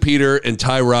Jason Peter and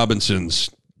Ty Robinson's?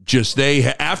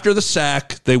 After the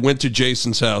sack, they went to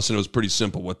Jason's house, and it was pretty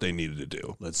simple what they needed to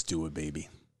do. Let's do it, baby.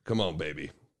 Come on,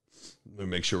 baby. Let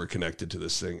me make sure we're connected to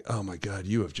this thing. Oh, my God.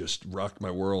 You have just rocked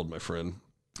my world, my friend.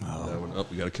 Oh,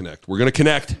 we got to connect. We're going to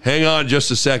connect. Hang on just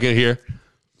a second here.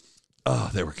 Oh,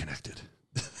 they were connected.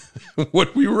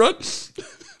 What we run?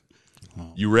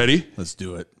 You ready? Let's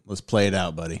do it. Let's play it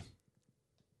out, buddy.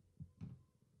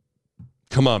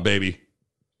 Come on, baby.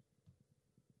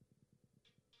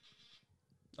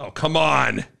 Oh, come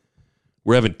on.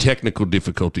 We're having technical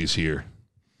difficulties here.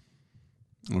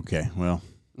 Okay, well.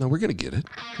 No, we're going to get it.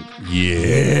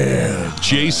 Yeah.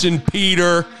 Jason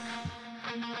Peter.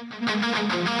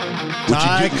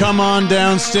 Ty, come on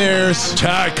downstairs.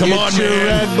 Ty, come on, Get your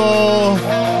man. Red Bull.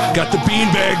 Got the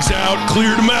beanbags out.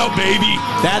 Cleared them out, baby.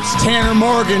 That's Tanner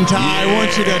Morgan, Ty. I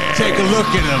want you to take a look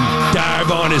at him. Dive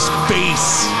on his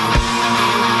face.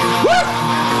 Woo!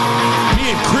 Me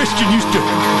and Christian used to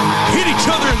hit each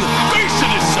other in the face in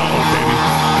this song, baby.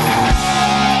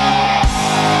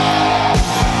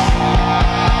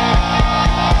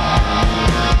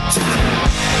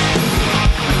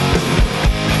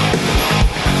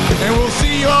 And we'll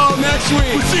see you all next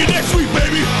week. We'll see you next week.